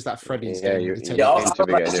 I thought it was that Freddy's game.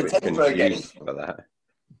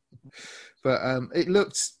 But it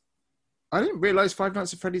looked. I didn't realise Five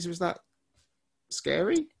Nights at Freddy's was that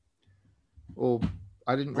scary, or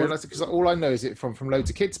I didn't realise it because all I know is it from loads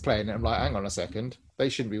of kids playing it. I'm like, hang on a second, they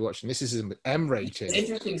shouldn't be watching this. This is an M rating.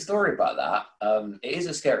 Interesting story about that. It is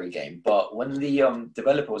a scary game, but when the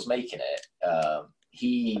developer was making it,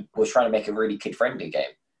 he was trying to make a really kid-friendly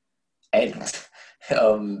game, and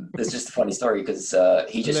there's just a funny story because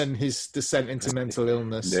he just and then his descent into mental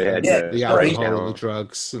illness, the alcohol, the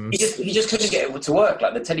drugs, and he just couldn't get it to work.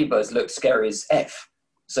 Like the teddy bears looked scary as F,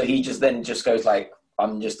 so he just goes like,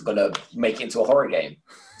 I'm just gonna make it into a horror game.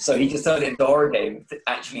 So he just turned it into a horror game,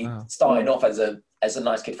 actually starting off as a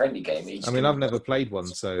nice kid friendly game. I mean, I've never played one,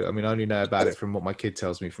 so I mean, I only know about it from what my kid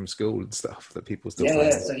tells me from school and stuff that people still play.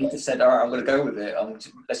 Yeah, so he just said, all right, I'm going to go with it.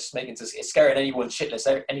 Let's just make it into, it's scaring anyone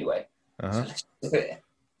shitless anyway. So let's do it.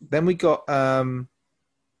 Then we got, I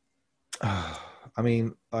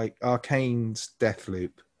mean, like Arcane's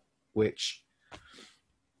Deathloop, which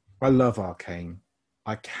I love Arcane.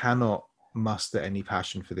 I cannot muster any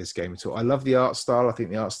passion for this game at all. I love the art style. I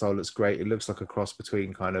think the art style looks great. It looks like a cross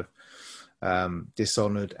between kind of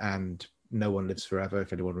Dishonored and No One Lives Forever,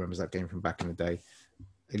 if anyone remembers that game from back in the day.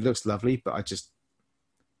 It looks lovely, but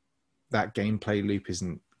that gameplay loop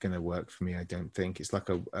isn't going to work for me. I don't think it's like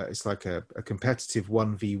a competitive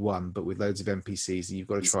 1v1, but with loads of NPCs that you've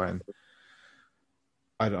got to try and.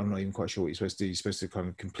 I'm not even quite sure what you're supposed to do. You're supposed to kind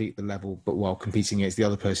of complete the level, but while competing against the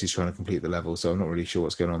other person who's trying to complete the level. So I'm not really sure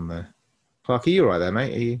what's going on there. Clark, are you all right there,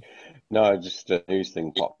 mate? Are you? No, just a news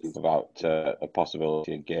thing popped up about a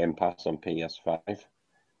possibility of Game Pass on PS5.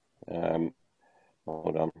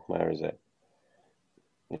 Hold on, where is it?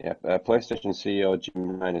 Yeah, PlayStation CEO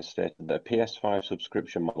Jim Ryan has stated that a PS5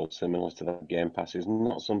 subscription model similar to that Game Pass is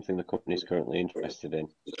not something the company is currently interested in.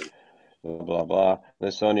 Blah, blah, blah. The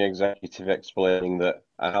Sony executive explaining that,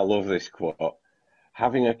 and I love this quote,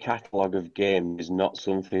 having a catalogue of games is not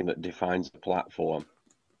something that defines the platform.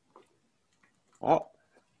 What?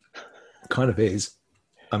 Kind of is.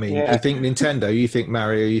 I mean, you think Nintendo, you think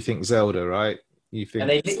Mario, you think Zelda, right? You think,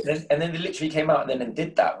 and then they literally came out and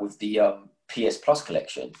did that with the PS Plus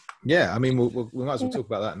collection. Yeah, I mean, we might as well talk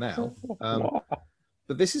about that now.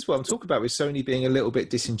 But this is what I'm talking about with Sony being a little bit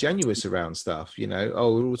disingenuous around stuff. You know,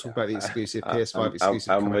 we're all talking about the exclusive PS5 exclusive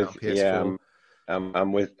coming out on PS4.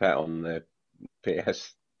 I'm with Pet on the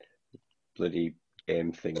PS bloody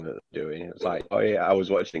game thing that they're doing. It's like, oh yeah, I was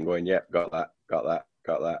watching, going, yep, got that.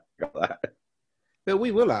 But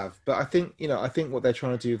we will have. But I think what they're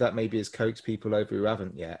trying to do with that maybe is coax people over who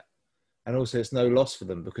haven't yet. And also it's no loss for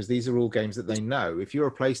them because these are all games that they know. If you're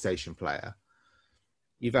a PlayStation player,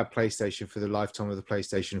 you've had PlayStation for the lifetime of the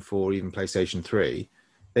PlayStation 4, even PlayStation 3,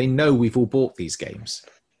 they know we've all bought these games,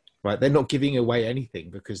 right? They're not giving away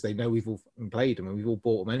anything because they know we've all played them and we've all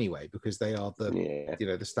bought them anyway because they are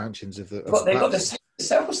the stanchions of the. But they've got the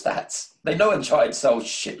sales stats. They know Uncharted sells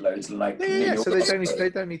shitloads. So they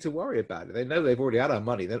don't need to worry about it. They know they've already had our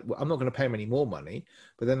money. I'm not going to pay them any more money.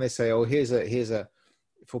 But then they say, oh, here's a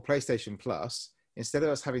for PlayStation Plus. Instead of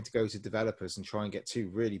us having to go to developers and try and get two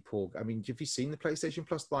really poor... I mean, have you seen the PlayStation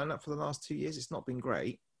Plus lineup for the last 2 years? It's not been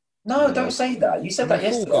great. No, don't say that. You said that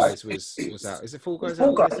yesterday. Fall Guys was out. Is it Fall Guys?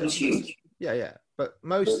 Fall Guys was huge. Yeah. But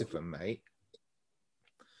most of them, mate,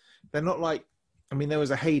 they're not like... I mean, there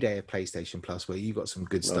was a heyday of PlayStation Plus where you got some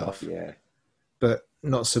good stuff. Yeah. But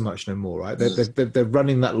not so much no more, right? They're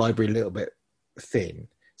running that library a little bit thin.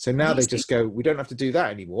 So now they just go, we don't have to do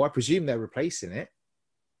that anymore. I presume they're replacing it.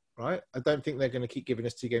 Right? I don't think they're going to keep giving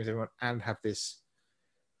us 2 games everyone and have this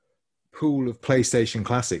pool of PlayStation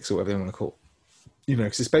classics or whatever they want to call it. You know,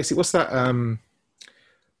 because it's basically, what's that?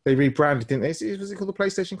 They rebranded, didn't they? Was it called the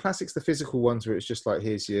PlayStation Classics? The physical ones where it's just like,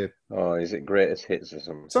 here's your... Oh, is it Greatest Hits or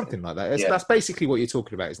something? Something like that. That's basically what you're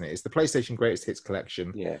talking about, isn't it? It's the PlayStation Greatest Hits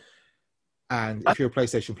collection. Yeah. And if you're a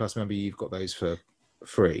PlayStation Plus member, you've got those for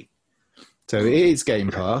free. So it is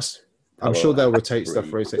Game Pass. I'm sure they'll rotate stuff. I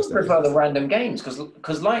prefer the random games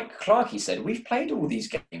because, like Clarky said, we've played all these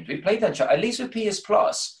games. We've played that. At least with PS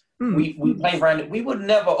Plus, we play random. We would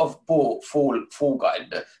never have bought Fall Guys.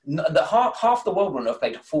 Half the world wouldn't have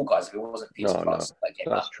played Fall Guys if it wasn't PS Plus. That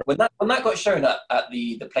came out. When that got shown at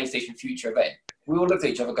the PlayStation Future event, we all looked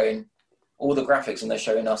at each other going, all the graphics, and they're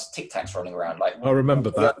showing us Tic Tacs running around. Like I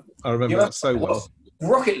remember that. I remember that so well.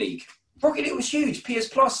 Rocket League was huge. PS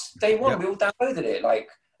Plus day one, we all downloaded it. Like.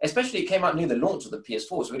 Especially it came out near the launch of the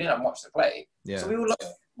PS4, so we didn't have much to play. Yeah. So we were like,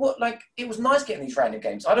 what? Like, it was nice getting these random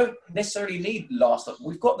games. I don't necessarily need Last of Us.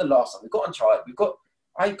 We've got the Last of Us. We've got Uncharted.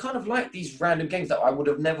 I kind of like these random games that I would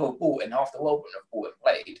have never bought and half the world would have bought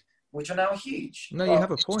and played, which are now huge. No, you have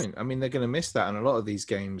a point. I mean, they're going to miss that. And a lot of these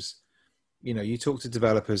games, you know, you talk to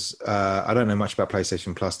developers. I don't know much about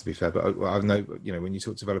PlayStation Plus, to be fair, but I know, you know, when you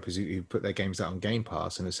talk to developers who put their games out on Game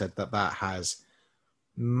Pass and have said that has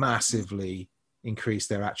massively increase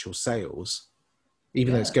their actual sales,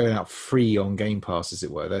 even though it's going out free on Game Pass, as it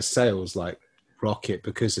were. Their sales like rocket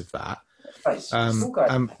because of that.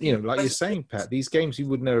 You know, like you're saying, Pat, these games you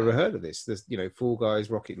would never have heard of this. There's, you know, Fall Guys,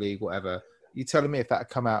 Rocket League, whatever. You're telling me if that had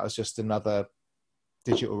come out as just another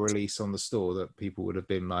digital release on the store that people would have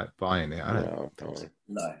been like buying it. I don't think so.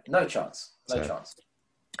 No chance. Chance.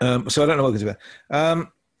 So I don't know what to do.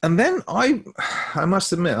 And then I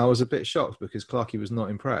must admit I was a bit shocked because Clarkey was not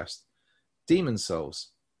impressed. Demon Souls.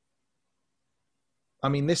 I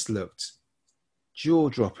mean, this looked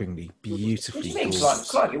jaw-droppingly beautifully. What do you mean,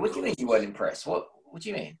 Clarkey? What do you mean you weren't impressed? What do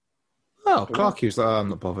you mean? Oh, Clarkey was like, I'm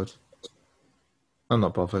not bothered. I'm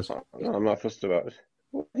not fussed about it.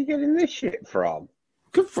 Where are you getting this shit from?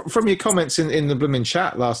 From your comments in the blooming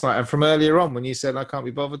chat last night and from earlier on when you said I can't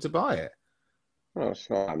be bothered to buy it. No, it's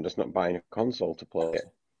not. I'm just not buying a console to play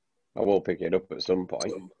it. I will pick it up at some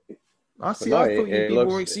point. I see. I thought you'd be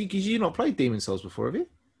more excited because you've not played Demon Souls before, have you?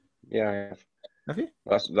 Yeah, I have. Have you?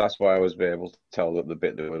 That's why I was able to tell that the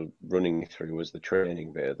bit that we're running through was the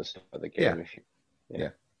training bit at the start of the game. Yeah.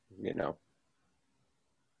 You know.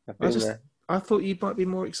 I thought you might be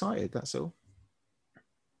more excited. That's all.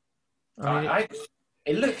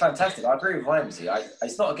 It looked fantastic. I agree with Ramsey.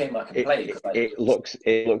 It's not a game I can play. It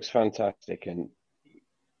looks fantastic, and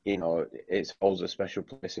you know it holds a special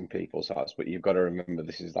place in people's hearts. But you've got to remember,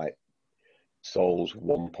 this is like Souls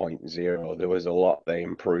 1.0. There was a lot they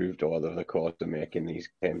improved over the course of making these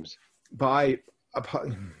games. But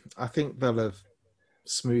I think they'll have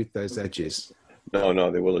smoothed those edges.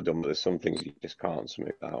 No, they will have done, but there's some things you just can't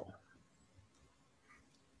smooth out.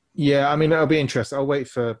 Yeah, I mean, it'll be interesting. I'll wait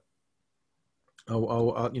for.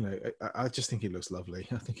 I just think it looks lovely.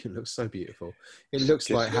 I think it looks so beautiful. It looks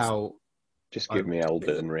like how. Just give me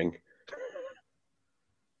Elden Ring.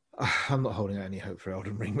 I'm not holding out any hope for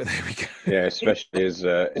Elden Ring, but there we go. Yeah, especially as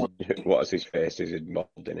what's his face is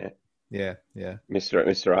involved in it. Yeah.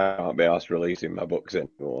 Mr. I can't be asked releasing my books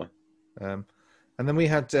anymore. And then we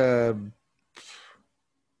had Devil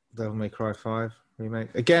May Cry 5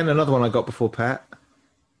 remake. Again, another one I got before Pat.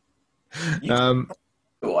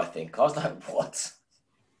 I think I was like, what?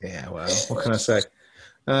 Yeah, well, what can I say?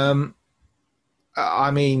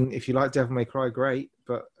 I mean, if you like Devil May Cry, great.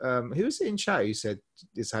 But who was it in chat who said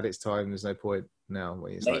it's had its time? There's no point now.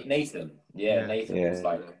 Nathan. Yeah, Nathan was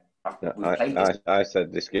like, I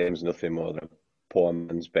said this game's nothing more than a poor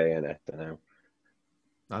man's Bayonetta now.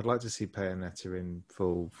 I'd like to see Bayonetta in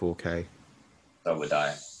full 4K. So would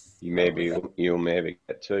I. You'll maybe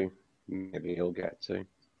get to. Maybe he'll get to.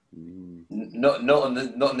 Not on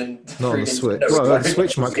the Switch. Well, the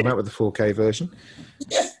Switch might come out with the 4K version.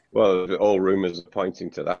 Yeah. Well, all rumours are pointing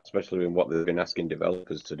to that, especially in what they've been asking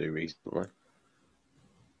developers to do recently.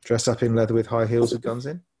 Dress up in leather with high heels with guns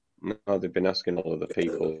in? No, they've been asking all of the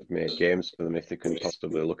people who've made games for them if they can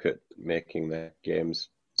possibly look at making their games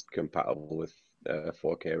compatible with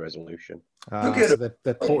 4K resolution. So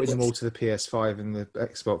they're porting them all to the PS5 and the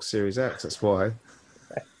Xbox Series X. That's why.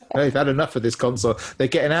 They've had enough of this console. They're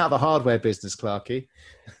getting out of the hardware business, Clarkey.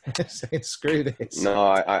 Saying screw this.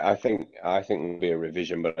 No, I think there'll be a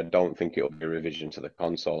revision, but I don't think it'll be a revision to the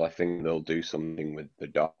console. I think they'll do something with the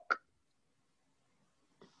dock.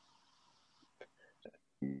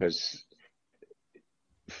 Because,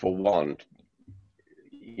 for one,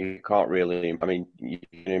 you can't really... I mean, you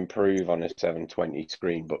can improve on a 720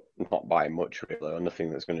 screen, but not by much, really, or nothing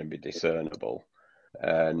that's going to be discernible.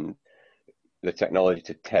 And the technology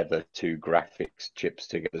to tether two graphics chips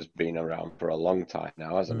together has been around for a long time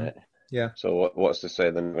now, hasn't it? Yeah. So what's to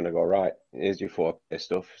say they're going to go, right, here's your 4K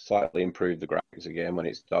stuff, slightly improve the graphics again when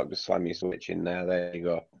it's dark, just slam your Switch in there you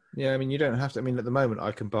go. Yeah, I mean, you don't have to. I mean, at the moment,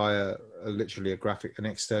 I can buy literally an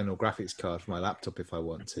external graphics card for my laptop if I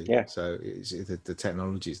want to. Yeah. So the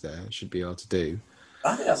technology's there. It should be able to do.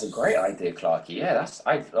 I think that's a great idea, Clarkey. Yeah,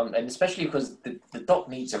 and especially because the dock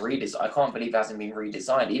needs a redesign. I can't believe it hasn't been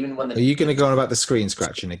redesigned. Even when Are you going to go on about the screen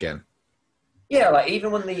scratching again? Yeah, like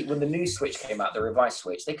even when the new Switch came out, the revised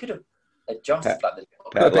Switch, they could have adjusted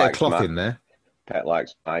Put a bit of cloth in there. Pet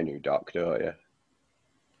likes my new dock, don't you?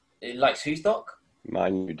 It likes whose dock? My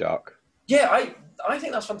new dock. Yeah, I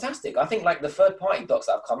think that's fantastic. I think like the third party docks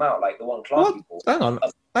that have come out, like the one Clarkey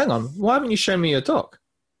bought. Hang on. Why haven't you shown me your dock?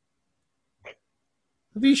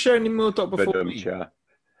 Have you shown him your dock before?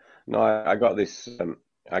 No, I got this.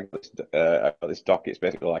 I got this dock. It's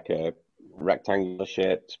basically like a rectangular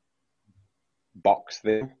shaped box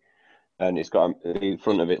thing, and it's got the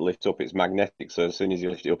front of it lifts up. It's magnetic, so as soon as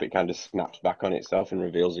you lift it up, it kind of snaps back on itself and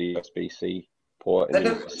reveals a USB-C port.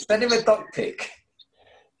 Send him a dock pic.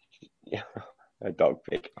 Yeah, a dock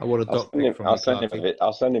pic. I want a dock pic from I'll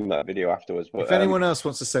send him that video afterwards. But if anyone else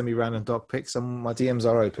wants to send me random dock pics, my DMs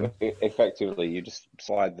are open. Effectively, you just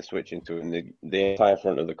slide the Switch into it, and the entire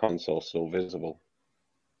front of the console is still visible.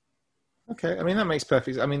 Okay, I mean that makes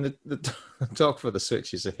perfect. I mean the dock for the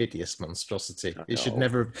Switch is a hideous monstrosity. It should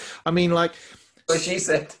never. I mean, like what she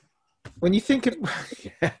said. when you think of,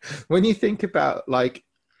 when you think about like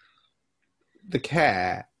the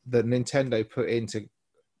care that Nintendo put into,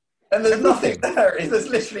 and there's everything. nothing there. There's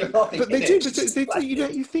literally nothing. But they in do. it. But they do. You know,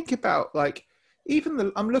 you think about like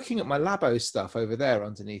even I'm looking at my Labo stuff over there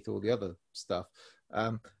underneath all the other stuff,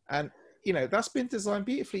 and you know that's been designed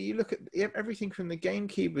beautifully. You look at everything from the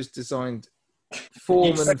GameCube was designed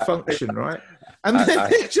form and function, right? And then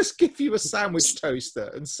they just give you a sandwich toaster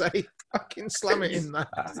and say, "Fucking slam it in there."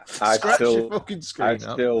 Scratch your fucking screen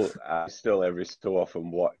up. I still every so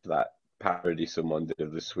often watch that parody someone did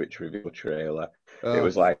of the Switch reveal trailer. It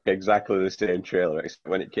was like exactly the same trailer, except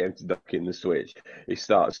when it came to docking the Switch, he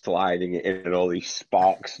starts sliding it in and all these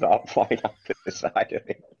sparks start flying up the side of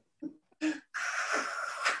it.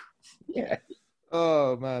 Yeah.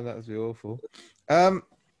 Oh man, that would be awful. And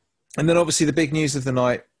then obviously the big news of the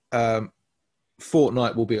night,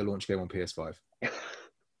 Fortnite will be a launch game on PS5.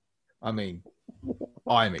 I mean,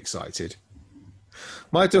 I'm excited.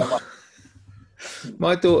 My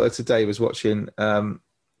daughter today was watching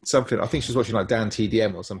something. I think she was watching like Dan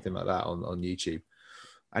TDM or something like that on YouTube,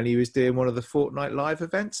 and he was doing one of the Fortnite live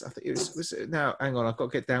events. I think it was now. Hang on, I've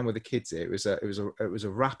got to get down with the kids here. It was a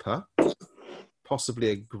rapper, possibly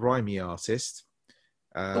a grimy artist.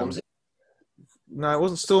 No, it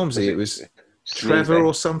wasn't Stormzy. It was Trevor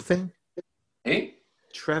or something. Who?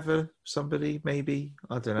 Trevor, somebody maybe.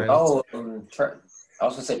 I don't know. Oh, I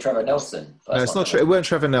was going to say Trevor Nelson. No, it's not. It weren't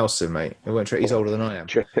Trevor Nelson, mate. It weren't. He's older than I am.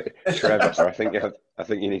 Trevor, I think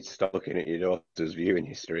you need to stop looking at your daughter's viewing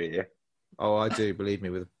history here. Oh, I do, believe me,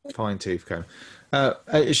 with a fine tooth comb.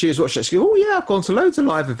 She was watching it. She goes, "Oh yeah, I've gone to loads of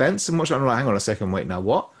live events and watched." I'm like, "Hang on a second, wait, now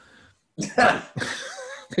what?"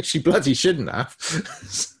 She bloody shouldn't have.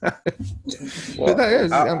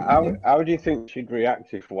 How do you think she'd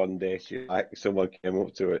react if one day someone came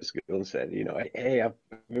up to her at school and said, you know, "Hey, I've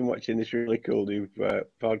been watching this really cool new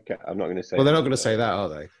podcast." I'm not going to say. Well, they're not going to say that, are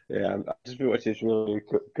they? Yeah, I've just been watching this really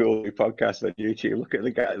cool new podcast on YouTube. Look at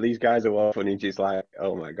the guy; these guys are all funny. And she's like,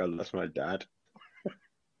 "Oh my god, that's my dad."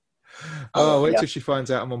 Wait till she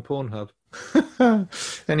finds out I'm on Pornhub.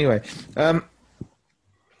 Anyway,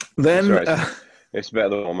 then. It's better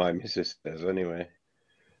than what my missus says anyway.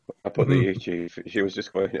 I put the YouTube. She was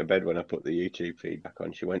just going to bed when I put the YouTube feed back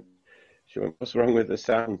on. She went, "What's wrong with the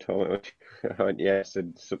sound?" I went, "Yeah." I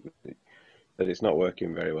said that it's not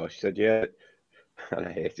working very well. She said, "Yeah," and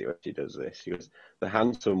I hate it when she does this. She goes, "The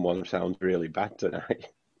handsome one sounds really bad tonight."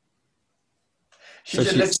 She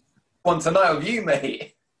should listen to one tonight of you,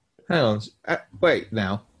 mate. Hang on, wait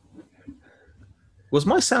now. Was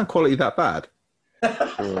my sound quality that bad?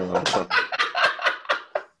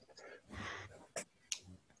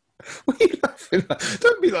 What are you laughing at?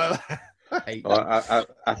 Don't be like that.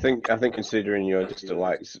 I think considering you're just a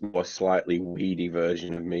more slightly weedy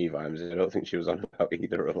version of me, Vimes, I don't think she was on about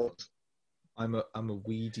either of us. I'm a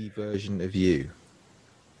weedy version of you.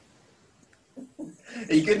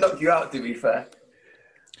 He could knock you out, to be fair.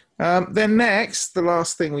 Then next, the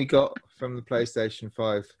last thing we got from the PlayStation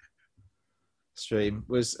 5 stream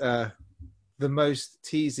was the most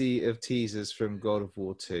teasy of teasers from God of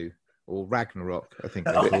War 2. Or Ragnarok, I think.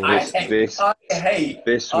 I hate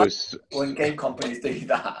when game companies do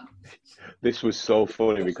that. This was so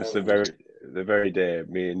funny because the very day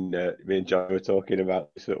me and John were talking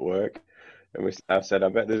about this at work, and I said, "I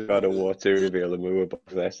bet there's God of War 2 reveal," and we were both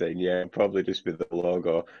there saying, "Yeah, it'll probably just be the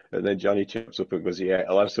logo." And then Johnny chips up and goes, "Yeah,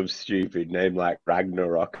 I'll have some stupid name like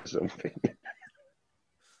Ragnarok or something." I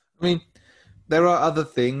mean, there are other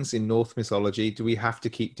things in Norse mythology. Do we have to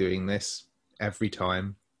keep doing this every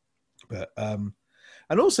time? But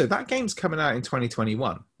and also that game's coming out in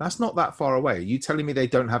 2021. That's not that far away. Are you telling me they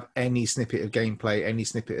don't have any snippet of gameplay, any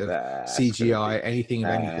snippet of CGI, anything of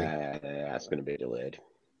anything? That's going to be delayed.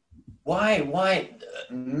 Why?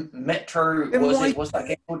 Metro what's that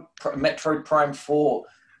game called? Metroid Prime 4.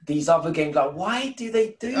 These other games, like, why do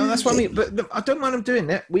they do? Oh, that's what I mean. But I don't mind them doing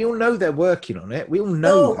it. We all know they're working on it. We all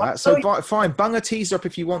know that. So fine, bung a teaser up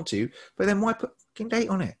if you want to. But then why put a fucking date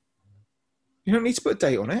on it? You don't need to put a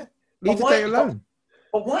date on it. Leave the day alone.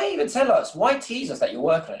 But why even tell us? Why tease us that you're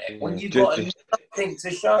working on it when you've got nothing to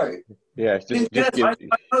show? Yeah,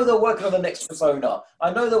 I know they're working on the next Persona.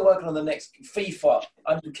 I know they're working on the next FIFA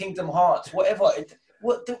and Kingdom Hearts, whatever.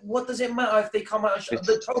 What does it matter if they come out and show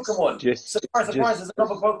the Pokemon? Surprise, there's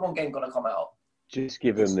another Pokemon game going to come out. Just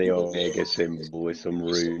give them the Omega symbol with some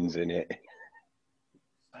runes in it.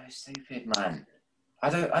 So stupid, man. I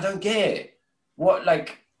don't get it. I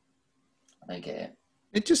don't get it.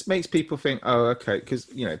 It just makes people think, oh, okay, because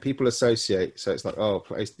people associate. So it's like, oh,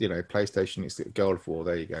 PlayStation is God of War.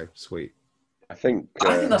 There you go, sweet. I think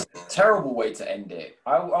that's a terrible way to end it.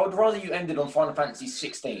 I would rather you ended on Final Fantasy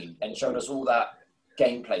 16 and showed us all that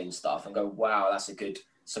gameplay and stuff and go, wow, that's a good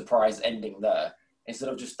surprise ending there, instead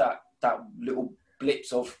of just that little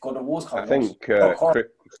blips of God of War's coming. I think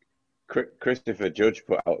Christopher Judge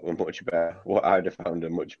put out a much better, what I'd have found a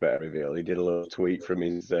much better reveal. He did a little tweet from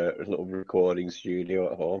his little recording studio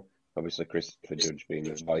at home. Obviously, Christopher Judge being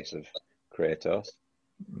the voice of Kratos.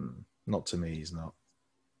 Not to me, he's not.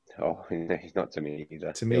 Oh, he's not to me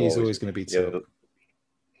either. To me, he's always going to be Till.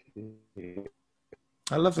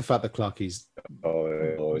 I love the fact that Clarky's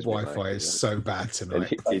Wi-Fi is so bad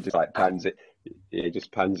tonight. He just like pans it. He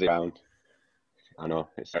just pans it around. I know.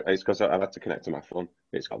 It's because I've had to connect to my phone.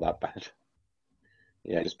 It's got that bad.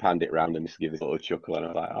 Yeah, I just panned it round and just give this little chuckle, and I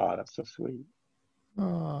was like, "Oh, that's so sweet."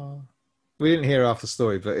 Oh, we didn't hear half the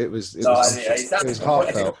story, but it was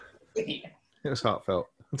heartfelt. It was heartfelt.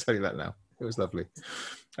 I'll tell you that now. It was lovely.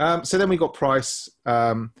 So then we got price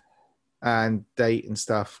and date and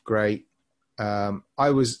stuff. Great. I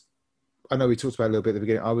know we talked about it a little bit at the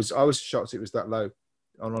beginning. I was shocked it was that low,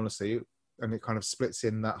 honestly, and it kind of splits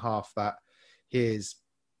in that half. That here's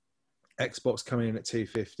Xbox coming in at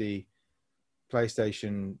 250,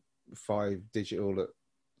 PlayStation 5 digital at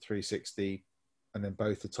 360, and then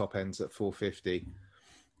both the top ends at 450.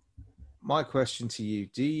 My question to you: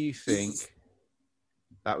 do you think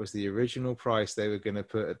that was the original price they were going to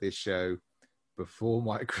put at this show before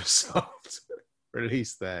Microsoft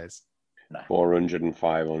released theirs? 400 and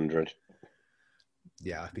 500.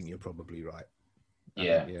 Yeah, I think you're probably right.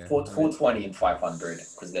 Yeah, 420 and 500,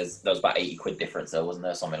 because there was about 80 quid difference there, wasn't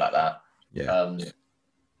there? Something like that. Yeah.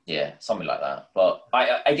 Yeah, something like that. But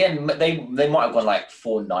they might have gone like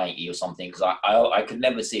 490 or something, because I could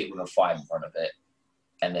never see it with a 5 in front of it.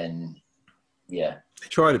 And then, yeah. They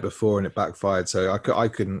tried it before and it backfired, so I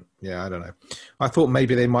couldn't. Yeah, I don't know. I thought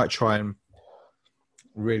maybe they might try and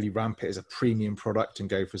really ramp it as a premium product and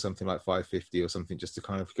go for something like 550 or something, just to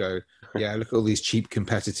kind of go, yeah, look at all these cheap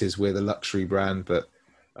competitors with a luxury brand. But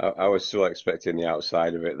I was still expecting the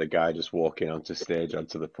outside of it, the guy just walking onto stage,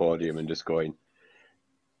 onto the podium and just going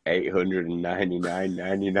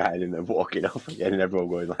 899.99 and then walking off again, and everyone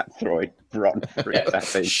going like throwing bron for it. I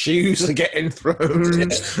think shoes are getting thrown.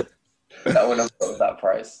 That would have got that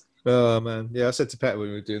price. Oh man, yeah. I said to Pet when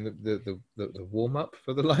we were doing the warm up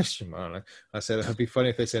for the live stream, I said it'd be funny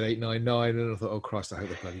if they said 899, and I thought, oh Christ, I hope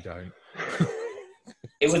they bloody don't.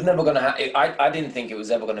 It was never going to happen. I didn't think it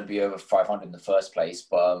was ever going to be over 500 in the first place,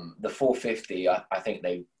 but the 450, I think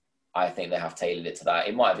they have tailored it to that.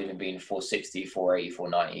 It might have even been 460, 480,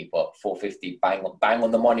 490, but 450, bang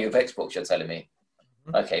on the money of Xbox. You're telling me?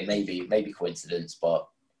 Okay, maybe coincidence, but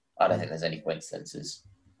I don't think there's any coincidences.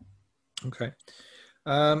 Okay.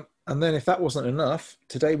 And then if that wasn't enough,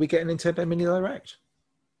 today we get a Nintendo Mini Direct.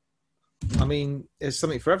 I mean, there's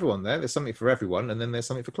something for everyone there. There's something for everyone, and then there's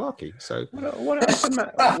something for Clarky. So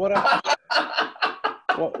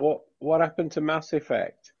what happened to Mass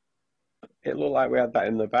Effect? It looked like we had that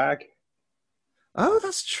in the bag. Oh,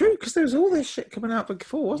 that's true, because there was all this shit coming out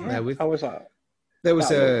before, wasn't there? I was like, there was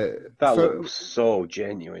that looks so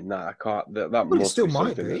genuine. That I can't. That must still be might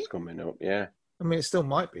something be. that's coming up. Yeah. I mean, it still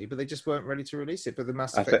might be, but they just weren't ready to release it. But the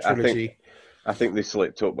Mass Effect trilogy... I think they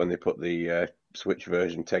slipped up when they put the Switch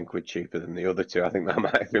version 10 quid cheaper than the other two. I think that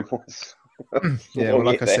might have been what's... Yeah, well,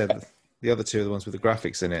 like I said, the other two are the ones with the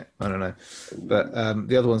graphics in it. I don't know. But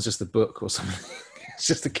the other one's just a book or something. It's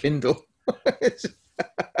just a Kindle.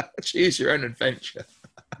 Choose your own adventure.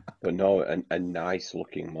 But no, a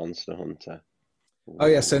nice-looking Monster Hunter. Oh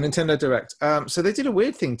yeah, so Nintendo Direct. So they did a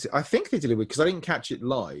weird thing. I think they did a weird, because I didn't catch it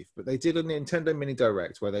live, but they did a Nintendo Mini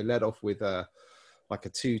Direct where they led off with like a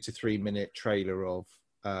 2 to 3 minute trailer of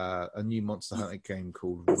a new Monster Hunter game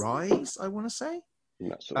called Rise, I want to say.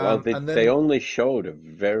 They only showed a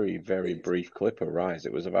very, very brief clip of Rise.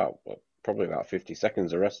 It was probably about 50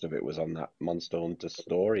 seconds. The rest of it was on that Monster Hunter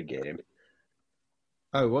story game.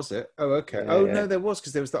 Oh, was it? Oh, okay. Yeah, No, there was,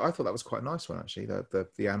 because there was. I thought that was quite a nice one actually,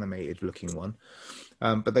 the animated looking one.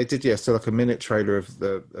 But they did, so like a minute trailer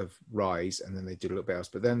of Rise, and then they did a little bit else.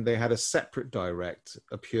 But then they had a separate direct,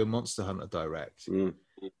 a pure Monster Hunter direct,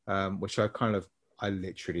 which I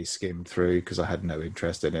literally skimmed through because I had no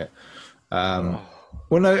interest in it. Well,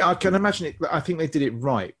 no, I can imagine it. I think they did it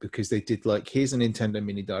right, because they did like, here's a Nintendo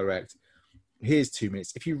Mini Direct. Here's 2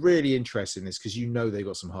 minutes. If you're really interested in this, because they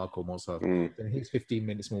got some hardcore Monster Hunter, then here's 15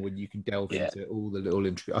 minutes more when you can delve into all the little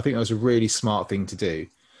intricacies. I think that was a really smart thing to do.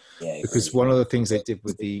 Yeah, because one of the things they did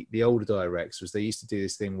with the older directs was they used to do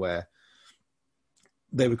this thing where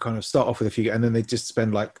they would kind of start off with a few, and then they just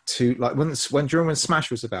spend like during when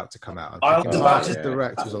Smash was about to come out.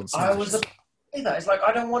 Direct was on Smash. It's like,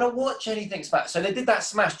 I don't want to watch anything Smash. So they did that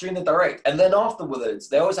Smash during the Direct, and then afterwards,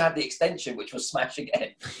 they also had the extension, which was Smash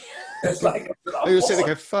again. It's like, I was sitting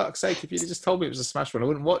there, fuck's sake, if you just told me it was a Smash one, I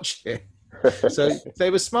wouldn't watch it. So they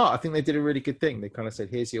were smart. I think they did a really good thing. They kind of said,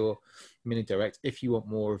 here's your mini Direct. If you want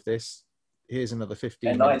more of this, here's another 15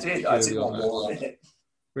 and minutes. I did want more of it.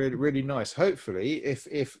 Really, really nice. Hopefully,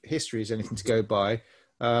 if history is anything to go by,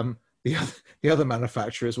 the other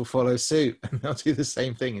manufacturers will follow suit and they'll do the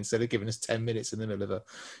same thing. Instead of giving us 10 minutes in the middle of a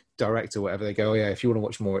Direct or whatever, they go, oh yeah, if you want to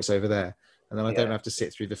watch more, it's over there. And then I don't have to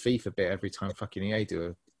sit through the FIFA bit every time fucking EA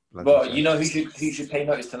do a... But you know who should pay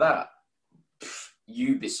notice to that?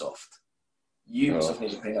 Ubisoft. Ubisoft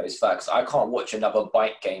needs to pay notice to that, because I can't watch another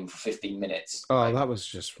bike game for 15 minutes. Oh, that was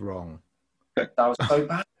just wrong. That was so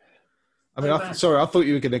bad. I mean, I thought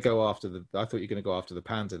you were going to go after the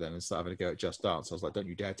Panda then and start having a go at Just Dance. I was like, don't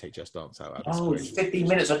you dare take Just Dance out. Oh, 15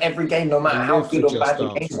 minutes on every game, no matter how good or bad the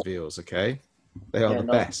game is. Reveals, okay? They are the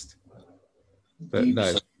best. But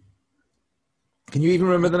no. Can you even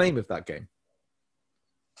remember the name of that game?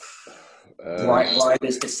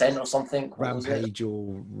 Riders Descent or something? Rampage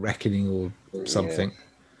or Reckoning or something.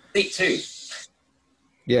 Steep 2.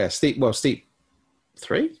 Yeah, Steep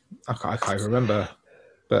 3? I can't remember.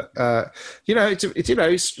 But, I know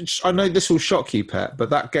this will shock you, Pet, but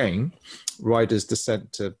that game, Riders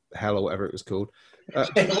Descent to Hell or whatever it was called.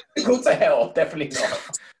 Called to Hell, definitely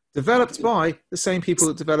not. Developed by the same people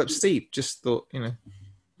that developed Steep. Just thought, a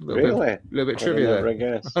little bit trivia there. I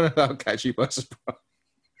don't know, that'll catch you by surprise.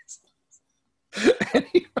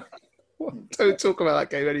 Anyway, don't talk about that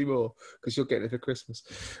game anymore because you're getting it for Christmas.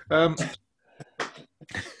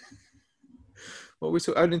 What were we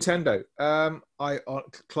talking? Oh, Nintendo.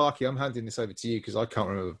 Clarky, I'm handing this over to you because I can't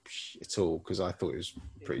remember at all because I thought it was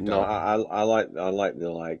pretty dumb. No, I like the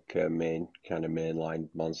mainline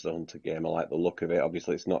Monster Hunter game. I like the look of it.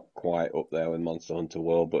 Obviously, it's not quite up there with Monster Hunter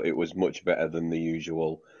World, but it was much better than the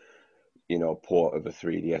usual, port of a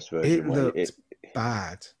 3DS version. It looked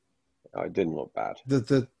bad. Oh, it didn't look bad.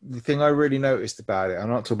 The thing I really noticed about it, I'm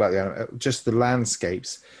not talking about the anime, just the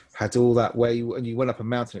landscapes had all that way. When you went up a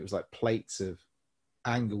mountain, it was like plates of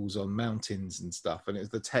angles on mountains and stuff, and it was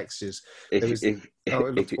the textures. It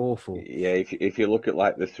looked awful. Yeah, if you look at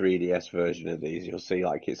like the 3DS version of these, you'll see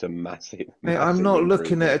like it's a massive. Mate, I'm not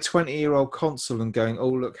looking at a 20-year-old console and going, "Oh,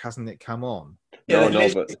 look, hasn't it come on?" Yeah,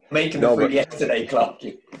 but making the 3DS today,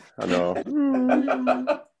 Clarky. I know.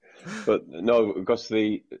 But no, because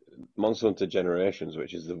the Monster Hunter Generations,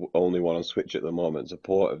 which is the only one on Switch at the moment, is a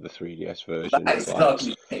port of the 3DS version. That is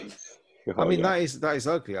ugly. I mean, that is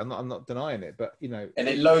ugly. I'm not denying it, but and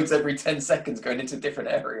it loads every 10 seconds, going into a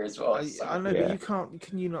different area as well. I know, but you can't.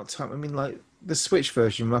 Can you not tell? I mean, like the Switch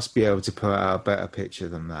version must be able to put out a better picture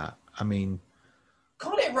than that. I mean,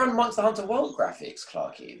 can't it run Monster Hunter World graphics,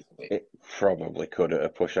 Clarky? It probably could at a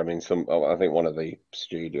push. I mean, I think one of the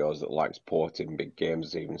studios that likes porting big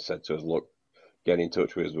games even said to us, "Look, get in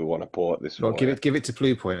touch with us. We want to port this." Well, give it to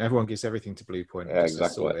Blue Point. Everyone gives everything to Blue Point. Yeah,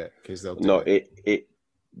 exactly. Because they'll do it.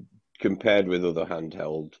 Compared with other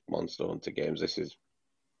handheld Monster Hunter games,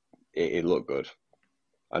 it looked good.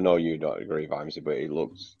 I know you don't agree, Vimesy, but it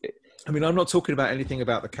looks. I mean, I'm not talking about anything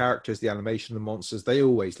about the characters, the animation, the monsters. They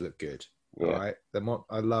always look good. Yeah. Right?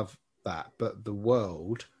 I love that. But the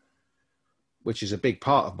world, which is a big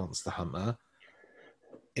part of Monster Hunter,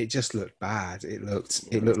 it just looked bad. It looked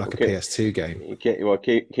like a PS2 game.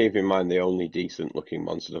 Keep in mind the only decent looking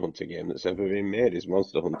Monster Hunter game that's ever been made is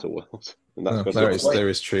Monster Hunter World. And that's there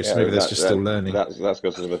is truth. Yeah, maybe that's just still learning. That's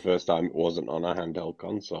because of the first time it wasn't on a handheld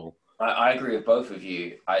console. I agree with both of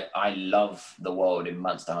you. I love the world in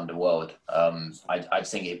Monster Hunter World. I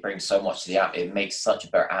think it brings so much to the app. It makes such a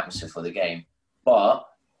better atmosphere for the game. But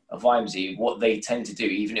Vimesy, what they tend to do,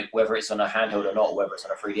 whether it's on a handheld or not, whether it's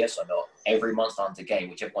on a 3DS or not, every Monster Hunter game,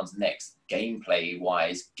 whichever one's next,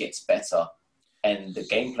 gameplay-wise, gets better. And the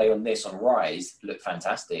gameplay on this, on Rise, looked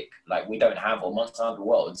fantastic. Like, we don't have, on Monster Hunter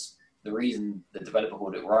Worlds, the reason the developer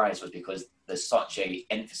called it Rise was because there's such a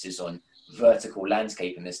emphasis on vertical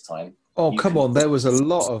landscaping this time. Oh, come on. There was a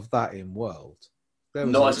lot of that in World.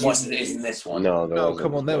 Not as much as it is in this one. No,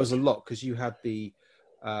 come on. There was a lot because you had the,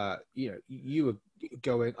 you were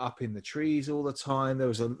going up in the trees all the time. There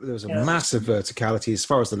was a massive verticality as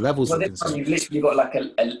far as the levels are concerned. You've literally got like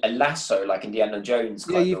a lasso, like Indiana Jones.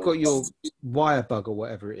 You've got your wire bug or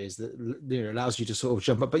whatever it is that allows you to sort of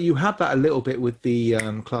jump up. But you had that a little bit with the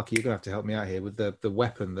Clarky. You're gonna have to help me out here with the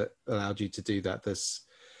weapon that allowed you to do that. The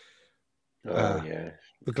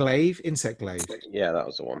glaive, insect glaive. Yeah, that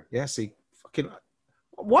was the one. Yeah,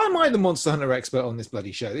 why am I the Monster Hunter expert on this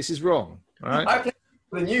bloody show? This is wrong, all right?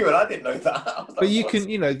 than you, and I didn't know that. But you can,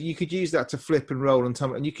 you could use that to flip and roll and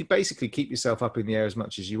tumble, and you could basically keep yourself up in the air as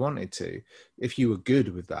much as you wanted to, if you were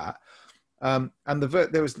good with that. And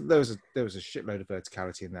there was a shitload of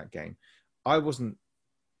verticality in that game.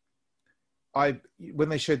 When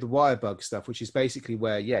they showed the wire bug stuff, which is basically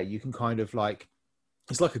where you can kind of like,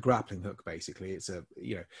 it's like a grappling hook basically. It's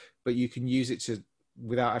but you can use it to,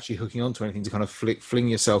 without actually hooking onto anything, to kind of fling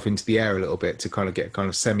yourself into the air a little bit to kind of get a kind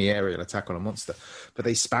of semi-aerial attack on a monster. But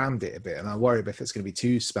they spammed it a bit, and I worry if it's going to be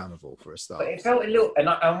too spammable for a start. But it felt a little, and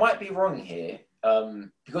I might be wrong here,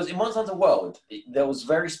 because in Monster Hunter World, there was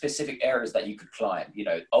very specific areas that you could climb.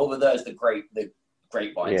 Over there's the grapevines.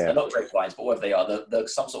 Yeah. They're not grapevines, but whatever they are, the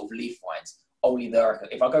some sort of leaf vines. Only there,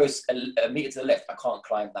 if I go a meter to the left, I can't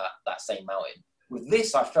climb that same mountain. With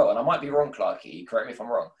this, I felt, and I might be wrong, Clarky, correct me if I'm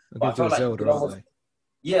wrong, but I felt like Zelda,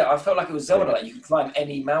 I felt like it was Zelda, like you could climb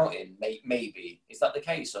any mountain, maybe. Is that the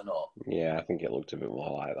case or not? Yeah, I think it looked a bit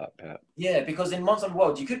more like that, Pat. Yeah, because in Monster Hunter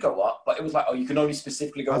World, you could go up, but it was like, you can only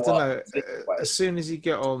specifically go up. I don't know. As soon as you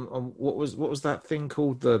get on what was that thing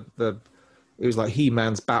called? It was like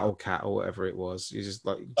He-Man's Battle Cat or whatever it was. You just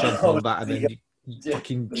like jump on that and then you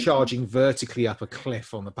fucking charging vertically up a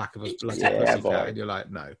cliff on the back of a bloody pussycat, and you're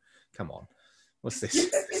like, no, come on. What's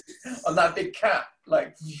this? On that big cat,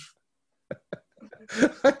 like.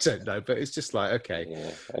 I don't know, but it's just like, okay.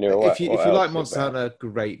 Yeah. Anyway, if you like Monster Hunter,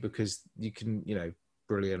 great, because you can,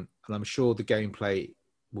 brilliant. And I'm sure the gameplay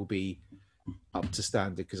will be up to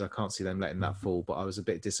standard, because I can't see them letting that fall. But I was a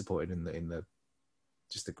bit disappointed in the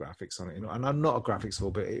just the graphics on it. And I'm not a graphics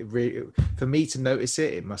fool, but for me to notice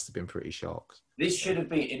it must have been pretty shocked. This should have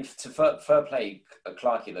been, fair play,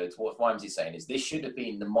 Clarky, though, to what Wimsey's saying, is this should have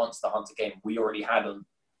been the Monster Hunter game we already had on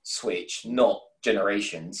Switch, not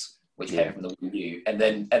Generations, which came from the Wii U. And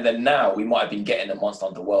then now we might have been getting the Monster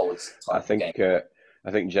Hunter Worlds type of game.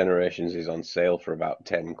 I think Generations is on sale for about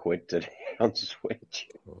 £10 today on Switch.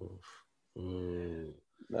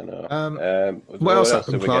 I know. What else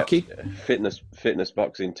happened, Clarky? Fitness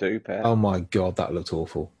Boxing 2, Pat. Oh my God, that looked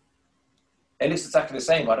awful. It looks exactly the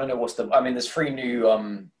same. I don't know there's 3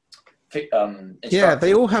 new yeah,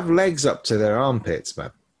 they all have legs up to their armpits,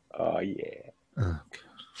 man. Oh yeah. Oh God.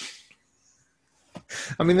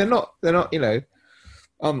 I mean, they're not. I'm not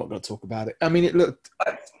going to talk about it. I mean, it looked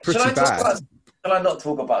pretty bad. Can I not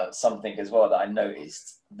talk about something as well that I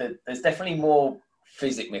noticed? There's definitely more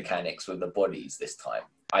physics mechanics with the bodies this time.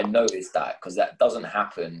 I noticed that because that doesn't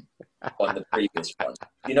happen on the previous one.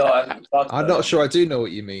 I'm not sure I do know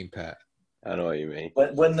what you mean, Pat. I know what you mean.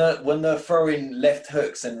 When they're throwing left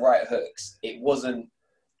hooks and right hooks, it was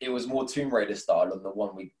more Tomb Raider style on the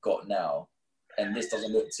one we got now. And this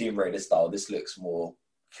doesn't look Tomb Raider style. This looks more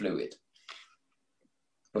fluid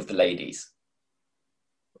with the ladies.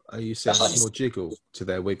 Are you saying there's more jiggle to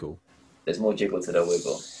their wiggle? There's more jiggle to their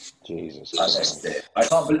wiggle. Jesus. I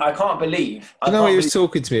can't believe. You know what he was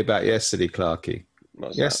talking to me about yesterday, Clarky?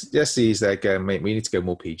 Yes, he's there going, mate, we need to go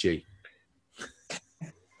more PG.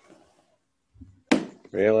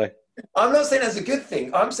 Really? I'm not saying that's a good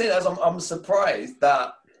thing. I'm saying I'm surprised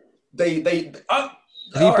that they have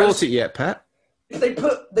you bought it yet, Pat?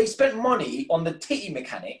 They spent money on the titty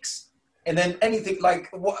mechanics, and then anything like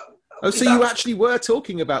what? Oh, so you actually were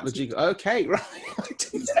talking about the jiggle? Okay, right.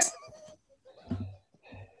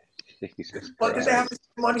 But did they have to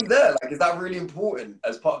spend money there? Like, is that really important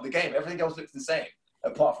as part of the game? Everything else looks the same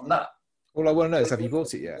apart from that. All I want to know is, have you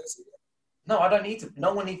bought it yet? No, I don't need to.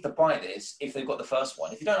 No one needs to buy this if they've got the first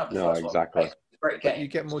one. If you don't have the first exactly. one, great game. But you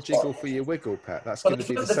get more jiggle for your wiggle, Pat. That's going to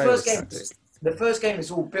be the sales tactic. The first game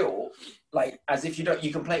is all built like as if you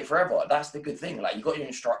can play it forever. That's the good thing. Like, you got your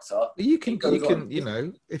instructor. You can,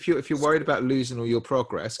 if you're worried about losing all your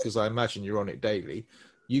progress, because I imagine you're on it daily,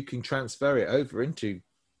 you can transfer it over into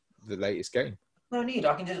the latest game. No need.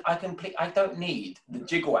 I can play. I don't need the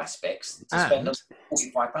jiggle aspects to spend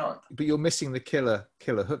 £45. But you're missing the killer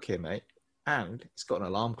hook here, mate. And it's got an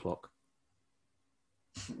alarm clock.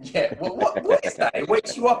 Yeah, well, what is that? It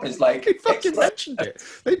wakes you up. It's like they fucking mentioned it.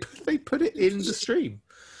 They put it in the stream.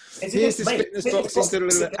 Here's this fitness boxing,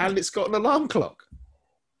 and it's got an alarm clock.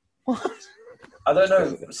 What? I don't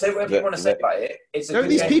know. Say whatever you want to say about it. Don't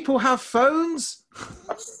these people have phones?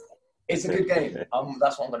 It's a good game.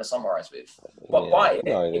 That's what I'm going to summarise with. But buy it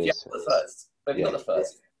if you have the first. But if you're not the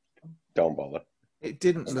first, don't bother. It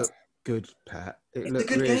didn't look good, Pat. It's a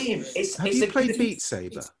good game. Have you played Beat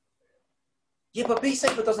Saber? Yeah, but Beat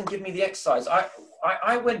Saber doesn't give me the exercise.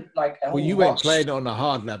 I went like... Well, you ain't playing it on a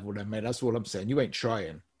hard level then, mate. That's all I'm saying. You ain't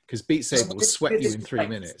trying. Because Beat Saber will sweat you in 3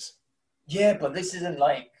 minutes. Yeah, but this isn't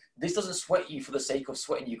like... This doesn't sweat you for the sake of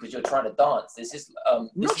sweating you because you're trying to dance. This is... You're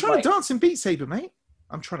not trying to dance in Beat Saber, mate.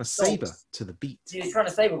 I'm trying to saber to the beat. You're trying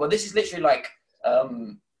to saber, but this is literally like,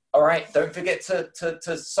 all right, don't forget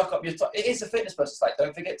to suck up your. It is a fitness person. It's like,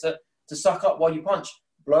 don't forget to suck up while you punch.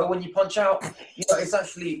 Blow when you punch out. You know, it's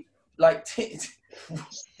actually like,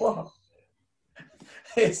 what?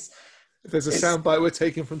 There's a soundbite we're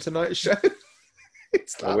taking from tonight's show.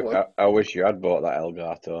 It's that one. I wish you had bought that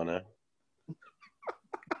Elgato now.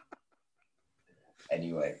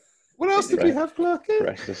 Anyway. What else did we have, Clarky?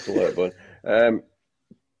 Press the select button.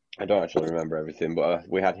 I don't actually remember everything, but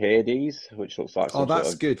we had Hades, which looks like some that's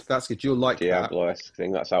sort of good. That's good. You'll like Diablo-esque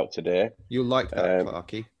thing. That's out today. You'll like that,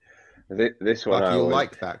 Clarky. This one, Clarky, you'll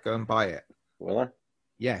like that. Go and buy it. Will I?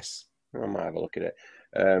 Yes. I might have a look at it.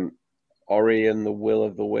 Ori and the Will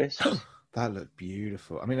of the Wisps. That looked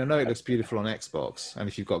beautiful. I mean, I know it looks beautiful on Xbox, and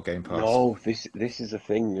if you've got Game Pass. No, this is the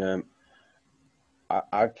thing.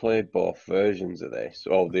 I've played both versions of this,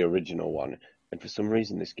 or the original one, and for some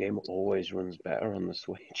reason this game always runs better on the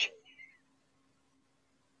Switch.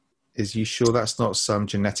 Is you sure that's not some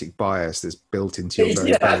genetic bias that's built into your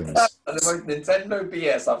very bones? That's the most Nintendo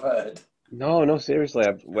BS I've heard. No, seriously.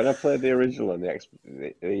 When I played the original and the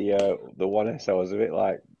 1S, I was a bit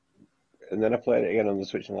like, and then I played it again on the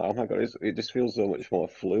Switch and I'm like, oh my god, it just feels so much more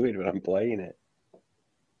fluid when I'm playing it.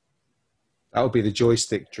 That would be the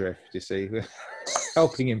joystick drift, you see,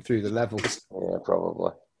 helping him through the levels. Yeah,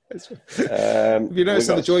 probably. If you notice,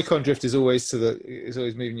 the Joy-Con drift is always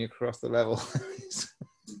always moving you across the level.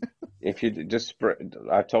 If you just,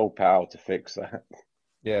 I told Pal to fix that.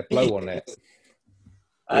 Yeah, blow on it.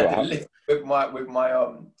 I had to lift with my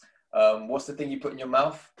what's the thing you put in your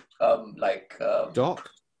mouth? Doc.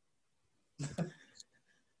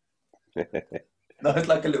 No, it's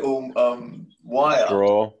like a little wire.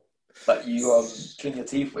 Straw. That you clean your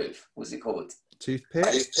teeth with. What's it called? Toothpick?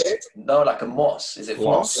 No, like a moss. Is it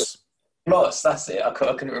floss? Floss, that's it. I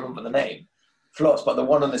couldn't remember the name. Floss, but the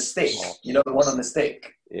one on the stick. You know the one on the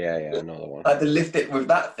stick? Yeah, I know the one. I had to lift it with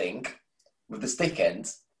that thing, with the stick end,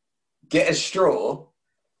 get a straw,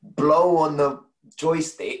 blow on the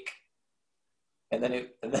joystick, and then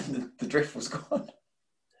the drift was gone.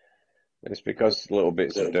 It's because little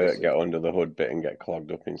bits of dirt get under the hood bit and get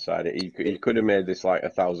clogged up inside it. You could have made this like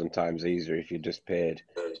 1,000 times easier if you just paid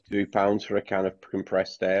 £2 for a can of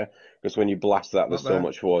compressed air. Because when you blast that, there's so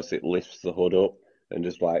much force, it lifts the hood up and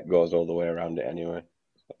just like goes all the way around it anyway.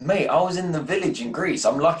 Mate, I was in the village in Greece.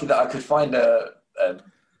 I'm lucky that I could find a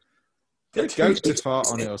goat to fart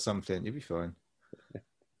on it or something. You'll be fine.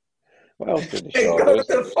 What else did the show? Goat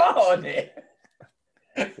to fart on it.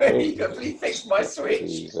 You can please fix my Switch.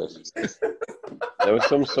 Jesus. There was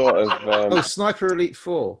some sort of Sniper Elite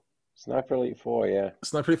 4. Sniper Elite 4, yeah.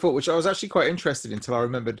 Sniper Elite 4, which I was actually quite interested in until I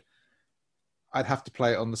remembered I'd have to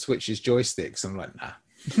play it on the Switch's joysticks. I'm like, nah.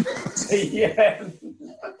 Yeah.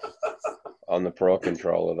 On the Pro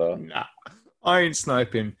controller, though. Nah. I ain't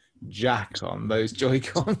sniping jack on those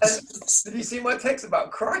Joy-Cons. Did you see my text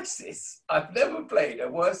about Crisis? I've never played a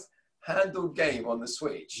worse handled game on the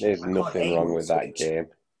Switch. There's nothing wrong with that game.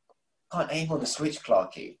 Can't aim on the Switch,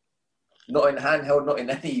 Clarky. Not in handheld, not in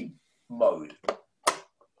any mode.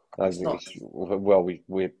 Well,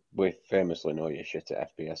 we famously know you're shit at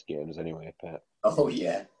FPS games anyway, Pat. Oh,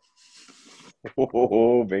 yeah.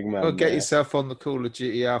 Oh, big man. Well, get yourself on the Call of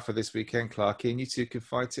Duty Alpha this weekend, Clarky, and you two can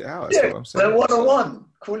fight it out. That's Yeah, what I'm saying. they're 1-on-1.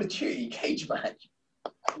 Call of Duty, cage match.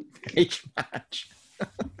 Cage match.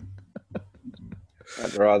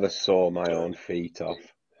 I'd rather saw my own feet off.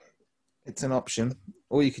 It's an option.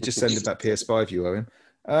 Or you could just send him that PS5 you owe him.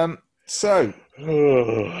 So,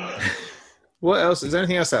 what else? Is there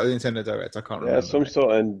anything else out of the Nintendo Direct? I can't remember. Yeah, some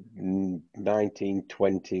sort of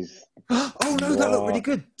 1920s. Oh, no, that looked really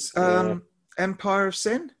good. Empire of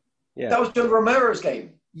Sin? Yeah. That was John Romero's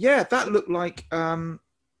game. Yeah, that looked like... there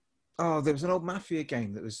was an old Mafia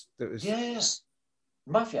game that was... Yeah.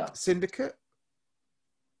 Mafia. Syndicate?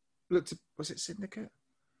 Was it Syndicate?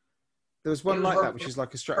 There was one like that, which is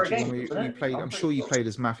like a strategy one where you played. I'm sure you played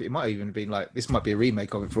as Mafia. It might have even been like, this might be a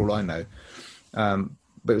remake of it for all I know.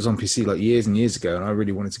 But it was on PC like years and years ago, and I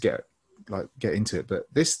really wanted to get into it. But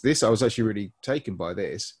this I was actually really taken by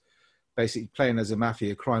this. Basically playing as a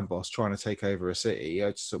Mafia crime boss trying to take over a city.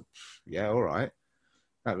 I just thought, yeah, all right.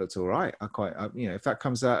 That looks all right. If that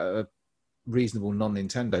comes out at a reasonable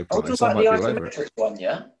non-Nintendo price, I might be all over it. One,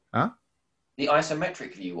 yeah? Huh? The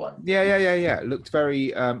isometric view one. Yeah. It looked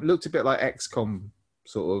very, looked a bit like XCOM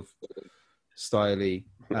sort of styly.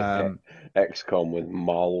 XCOM with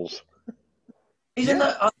moles. Isn't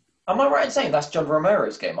that? Am I right in saying that's John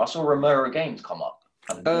Romero's game? I saw Romero games come up.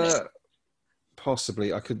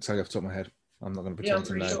 Possibly. I couldn't tell you off the top of my head. I'm not going to pretend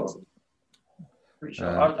to know. Pretty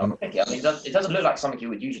sure. I'll pick it. I mean, it doesn't look like something he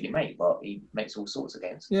would usually make, but he makes all sorts of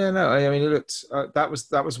games. Yeah, no, I mean, it looked that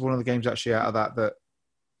was one of the games actually out of that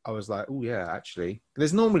I was like, oh yeah, actually.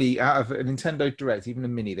 There's normally out of a Nintendo Direct, even a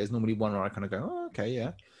mini, there's normally one where I kind of go, oh, okay,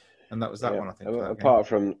 yeah, and that was that one, I think.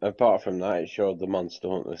 Apart from that, it showed the Monster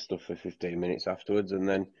Hunter stuff for 15 minutes afterwards, and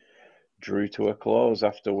then drew to a close.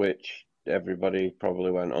 After which, everybody probably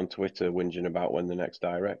went on Twitter whinging about when the next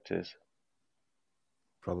Direct is.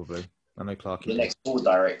 Probably, I know Clarky. The next full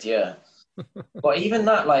Direct, yeah. But even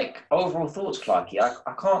that, like overall thoughts, Clarky,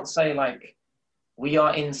 I can't say like. We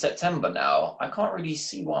are in September now. I can't really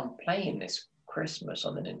see what I'm playing this Christmas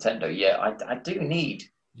on the Nintendo yet. I do need.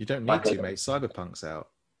 You don't need to, mate. Cyberpunk's out.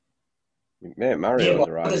 Mate, Mario's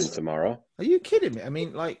arriving tomorrow. Are you kidding me? I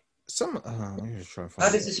mean, like some. I'm just trying to find.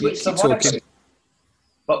 How does the Switch survive?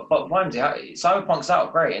 But Wimsey, Cyberpunk's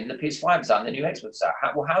out, great, and the PS5's out, and the new Xbox out.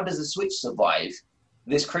 How does the Switch survive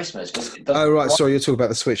this Christmas? Oh right, sorry, you're talking about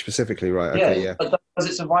the Switch specifically, right? Yeah, okay, yeah. But does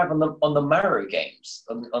it survive on the Mario games,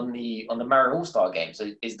 on the Mario All Star games? So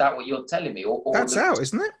is that what you're telling me? Or that's out,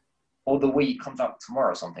 isn't it? Or the Wii comes out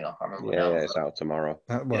tomorrow or something? I can't remember. Yeah, it's out tomorrow.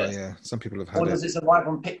 Yeah. Some people have had it. Or does it survive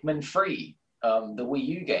on Pikmin 3, the Wii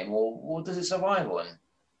U game, or does it survive on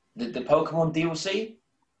the Pokemon DLC?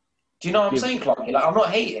 Do you know what I'm saying, Clarky? Like, I'm not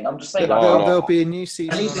hating. I'm just saying. There'll be a new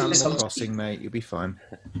season on Animal Crossing, mate. You'll be fine.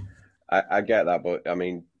 I get that, but I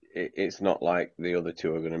mean, it's not like the other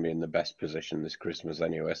two are going to be in the best position this Christmas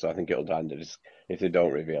anyway. So I think it'll end if they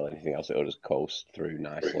don't reveal anything else, it'll just coast through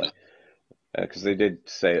nicely. Because they did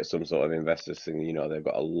say at some sort of investors thing, they've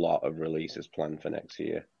got a lot of releases planned for next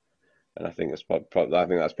year, and I think that's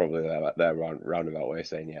probably their roundabout way of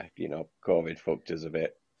saying, COVID fucked us a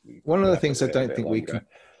bit. One of the things I don't think we can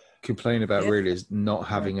complain about really is not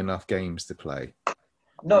having enough games to play.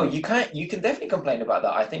 No, you can't. You can definitely complain about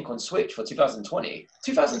that. I think on Switch for 2020,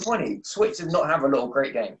 Switch did not have a lot of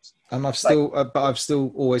great games. And I've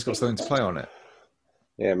still always got something to play on it.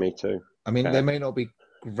 Yeah, me too. I mean, they may not be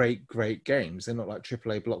great games. They're not like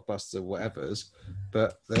AAA blockbusters or whatever's,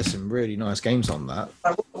 but there's some really nice games on that.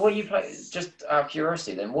 What you play? Just out of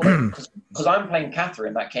curiosity, then, because I'm playing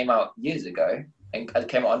Catherine that came out years ago and it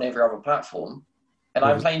came out on every other platform, and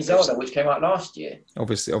I'm playing Zelda, which came out last year.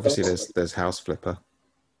 Obviously, there's House Flipper.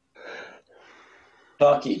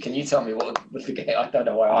 Clarky, can you tell me what was the game? I don't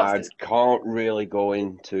know why I asked this. I can't really go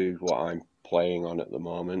into what I'm playing on at the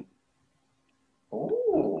moment.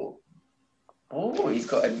 Oh, he's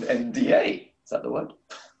got an NDA. Is that the word?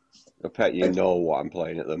 I bet you know what I'm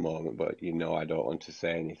playing at the moment, but I don't want to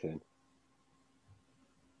say anything.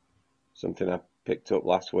 Something I picked up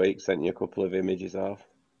last week, sent you a couple of images of.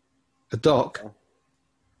 A doc?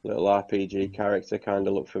 Little RPG character, kind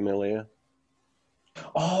of look familiar.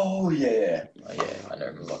 Oh, yeah. I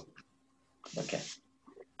don't remember. Okay.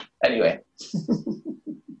 Anyway.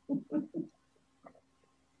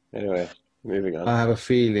 Moving on. I have a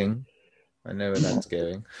feeling I know where that's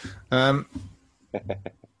going.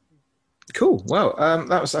 Cool. Well,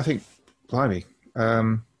 that was, I think, blimey.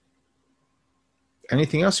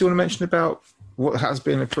 Anything else you want to mention about what has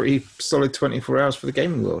been a pretty solid 24 hours for the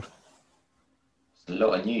gaming world? A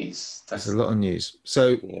lot of news. That's a lot of news.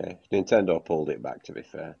 So yeah, Nintendo pulled it back, to be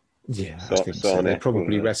fair. Yeah, I think so. They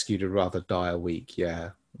probably rescued a rather dire week.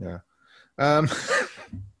 Yeah.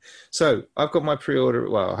 So I've got my pre-order.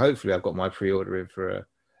 Well, hopefully I've got my pre-order in for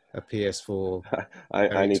a PS4.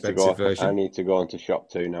 I need to go. Version. I need to go onto Shop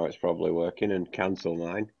 2 now. It's probably working and cancel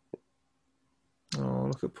mine. Oh,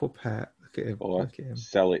 look at poor Pat. Look at him. Or look at him.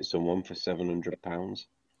 Sell it someone for £700.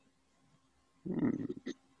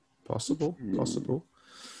 Possible.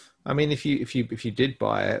 I mean, if you did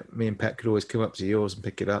buy it, me and Pat could always come up to yours and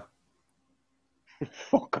pick it up.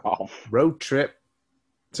 Fuck off. Road trip.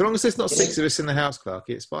 So long as there's not 6 of us in the house,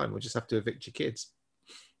 Clarky, it's fine. We'll just have to evict your kids.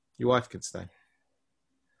 Your wife can stay.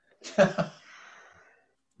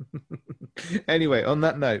 Anyway, on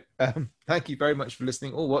that note, thank you very much for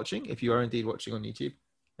listening or watching. If you are indeed watching on YouTube,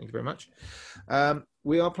 thank you very much.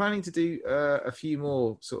 We are planning to do a few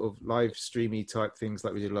more sort of live streamy type things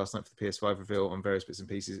like we did last night for the PS5 reveal on various bits and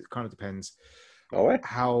pieces. It kind of depends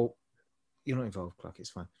how you're not involved, Clark. It's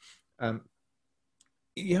fine.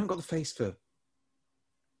 You haven't got the face for.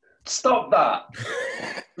 Stop that.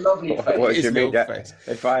 Lovely face. What do you mean? Face.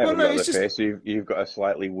 If I haven't got the face, you've got a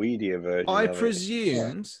slightly weedier version. I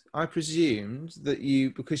presumed that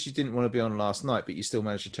you, because you didn't want to be on last night, but you still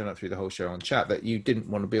managed to turn up through the whole show on chat, that you didn't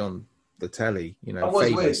want to be on the telly. You know, I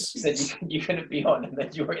was weird. You said you couldn't be on, and then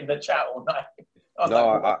you were in the chat all night.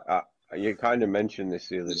 You kind of mentioned this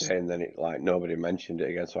the other day, and then nobody mentioned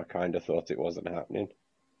it again, so I kind of thought it wasn't happening.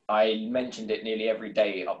 I mentioned it nearly every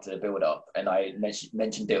day up to the build-up, and I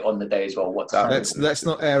mentioned it on the day as well. What time? Let's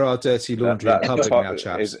not air our dirty laundry in public now,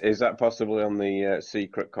 chaps. Is that possibly on the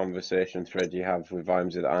secret conversation thread you have with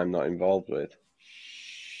Vimesy that I'm not involved with?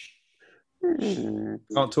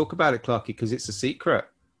 Can't talk about it, Clarky, because it's a secret.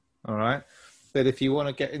 All right. But if you want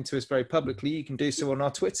to get into us very publicly, you can do so on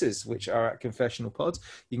our Twitters, which are at Confessional Pods.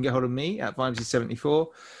 You can get hold of me at Vimesy74.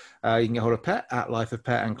 You can get hold of Pet at Life of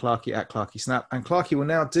Pet and Clarky at Clarky Snap. And Clarky will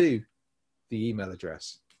now do the email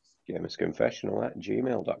address.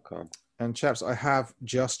 GamersConfessional@gmail.com. And chaps, I have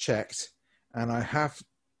just checked, and I have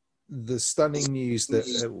the stunning news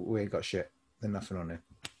that we ain't got shit. There's nothing on there.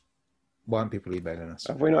 Why aren't people emailing us?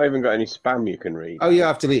 Have we not even got any spam you can read? Oh yeah,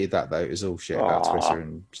 I've deleted that though. It's all shit about Twitter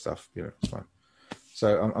and stuff. It's fine.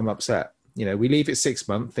 So I'm upset. We leave it 6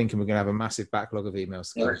 months thinking we're going to have a massive backlog of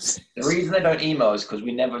emails. The reason they don't email is because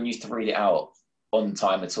we never used to read it out on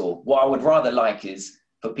time at all. What I would rather like is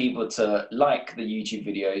for people to like the YouTube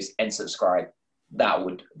videos and subscribe. That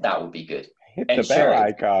would be good. Hit the bell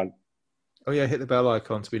icon. Oh yeah, hit the bell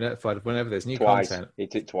icon to be notified of whenever there's new content.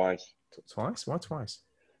 Hit it twice. Twice? Why twice?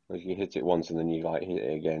 Like you hit it once and then you hit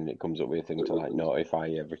it again. It comes up with a thing to notify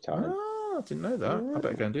you every time. Oh, I didn't know that. I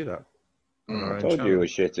better go and do that. I told you you were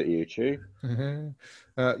shit at YouTube.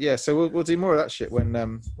 Yeah, so we'll do more of that shit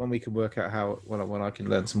when we can work out when I can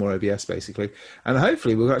learn some more OBS basically, and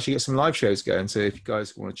hopefully we'll actually get some live shows going. So if you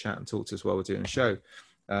guys want to chat and talk to us while we're doing a show,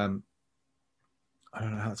 I don't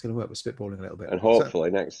know how it's going to work. We're spitballing a little bit, and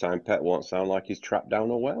hopefully next time Pet won't sound like he's trapped down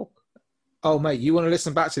a well. Oh, mate, you want to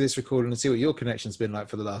listen back to this recording and see what your connection's been like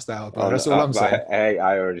for the last hour, bro. That's all I'm saying. Hey,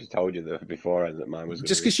 I already told you that beforehand that mine was...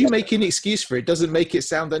 Just because you make an excuse for it doesn't make it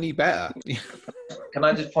sound any better. Can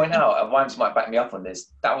I just point out, Vimes might back me up on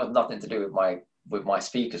this, that was nothing to do with my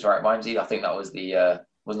speakers, right, Vimesy? I think that was the...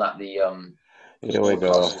 wasn't that the... Here we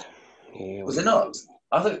go. Was it not?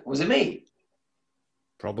 I thought... Was it me?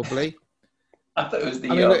 Probably. I thought it was the...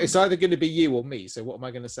 I mean, look, it's either going to be you or me, so what am I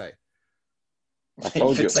going to say? I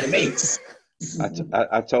told you. Say me.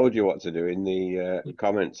 I told you what to do in the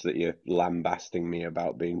comments that you're lambasting me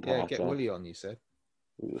about being part of. Yeah, get Willie on, you said.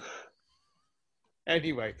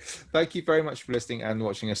 Anyway, thank you very much for listening and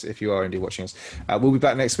watching us, if you are indeed watching us. We'll be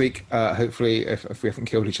back next week, hopefully, if we haven't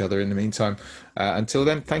killed each other in the meantime. Until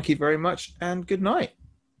then, thank you very much and good night.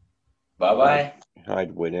 Bye-bye.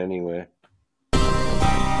 I'd win anyway. The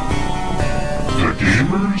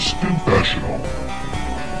Gamers Confessional.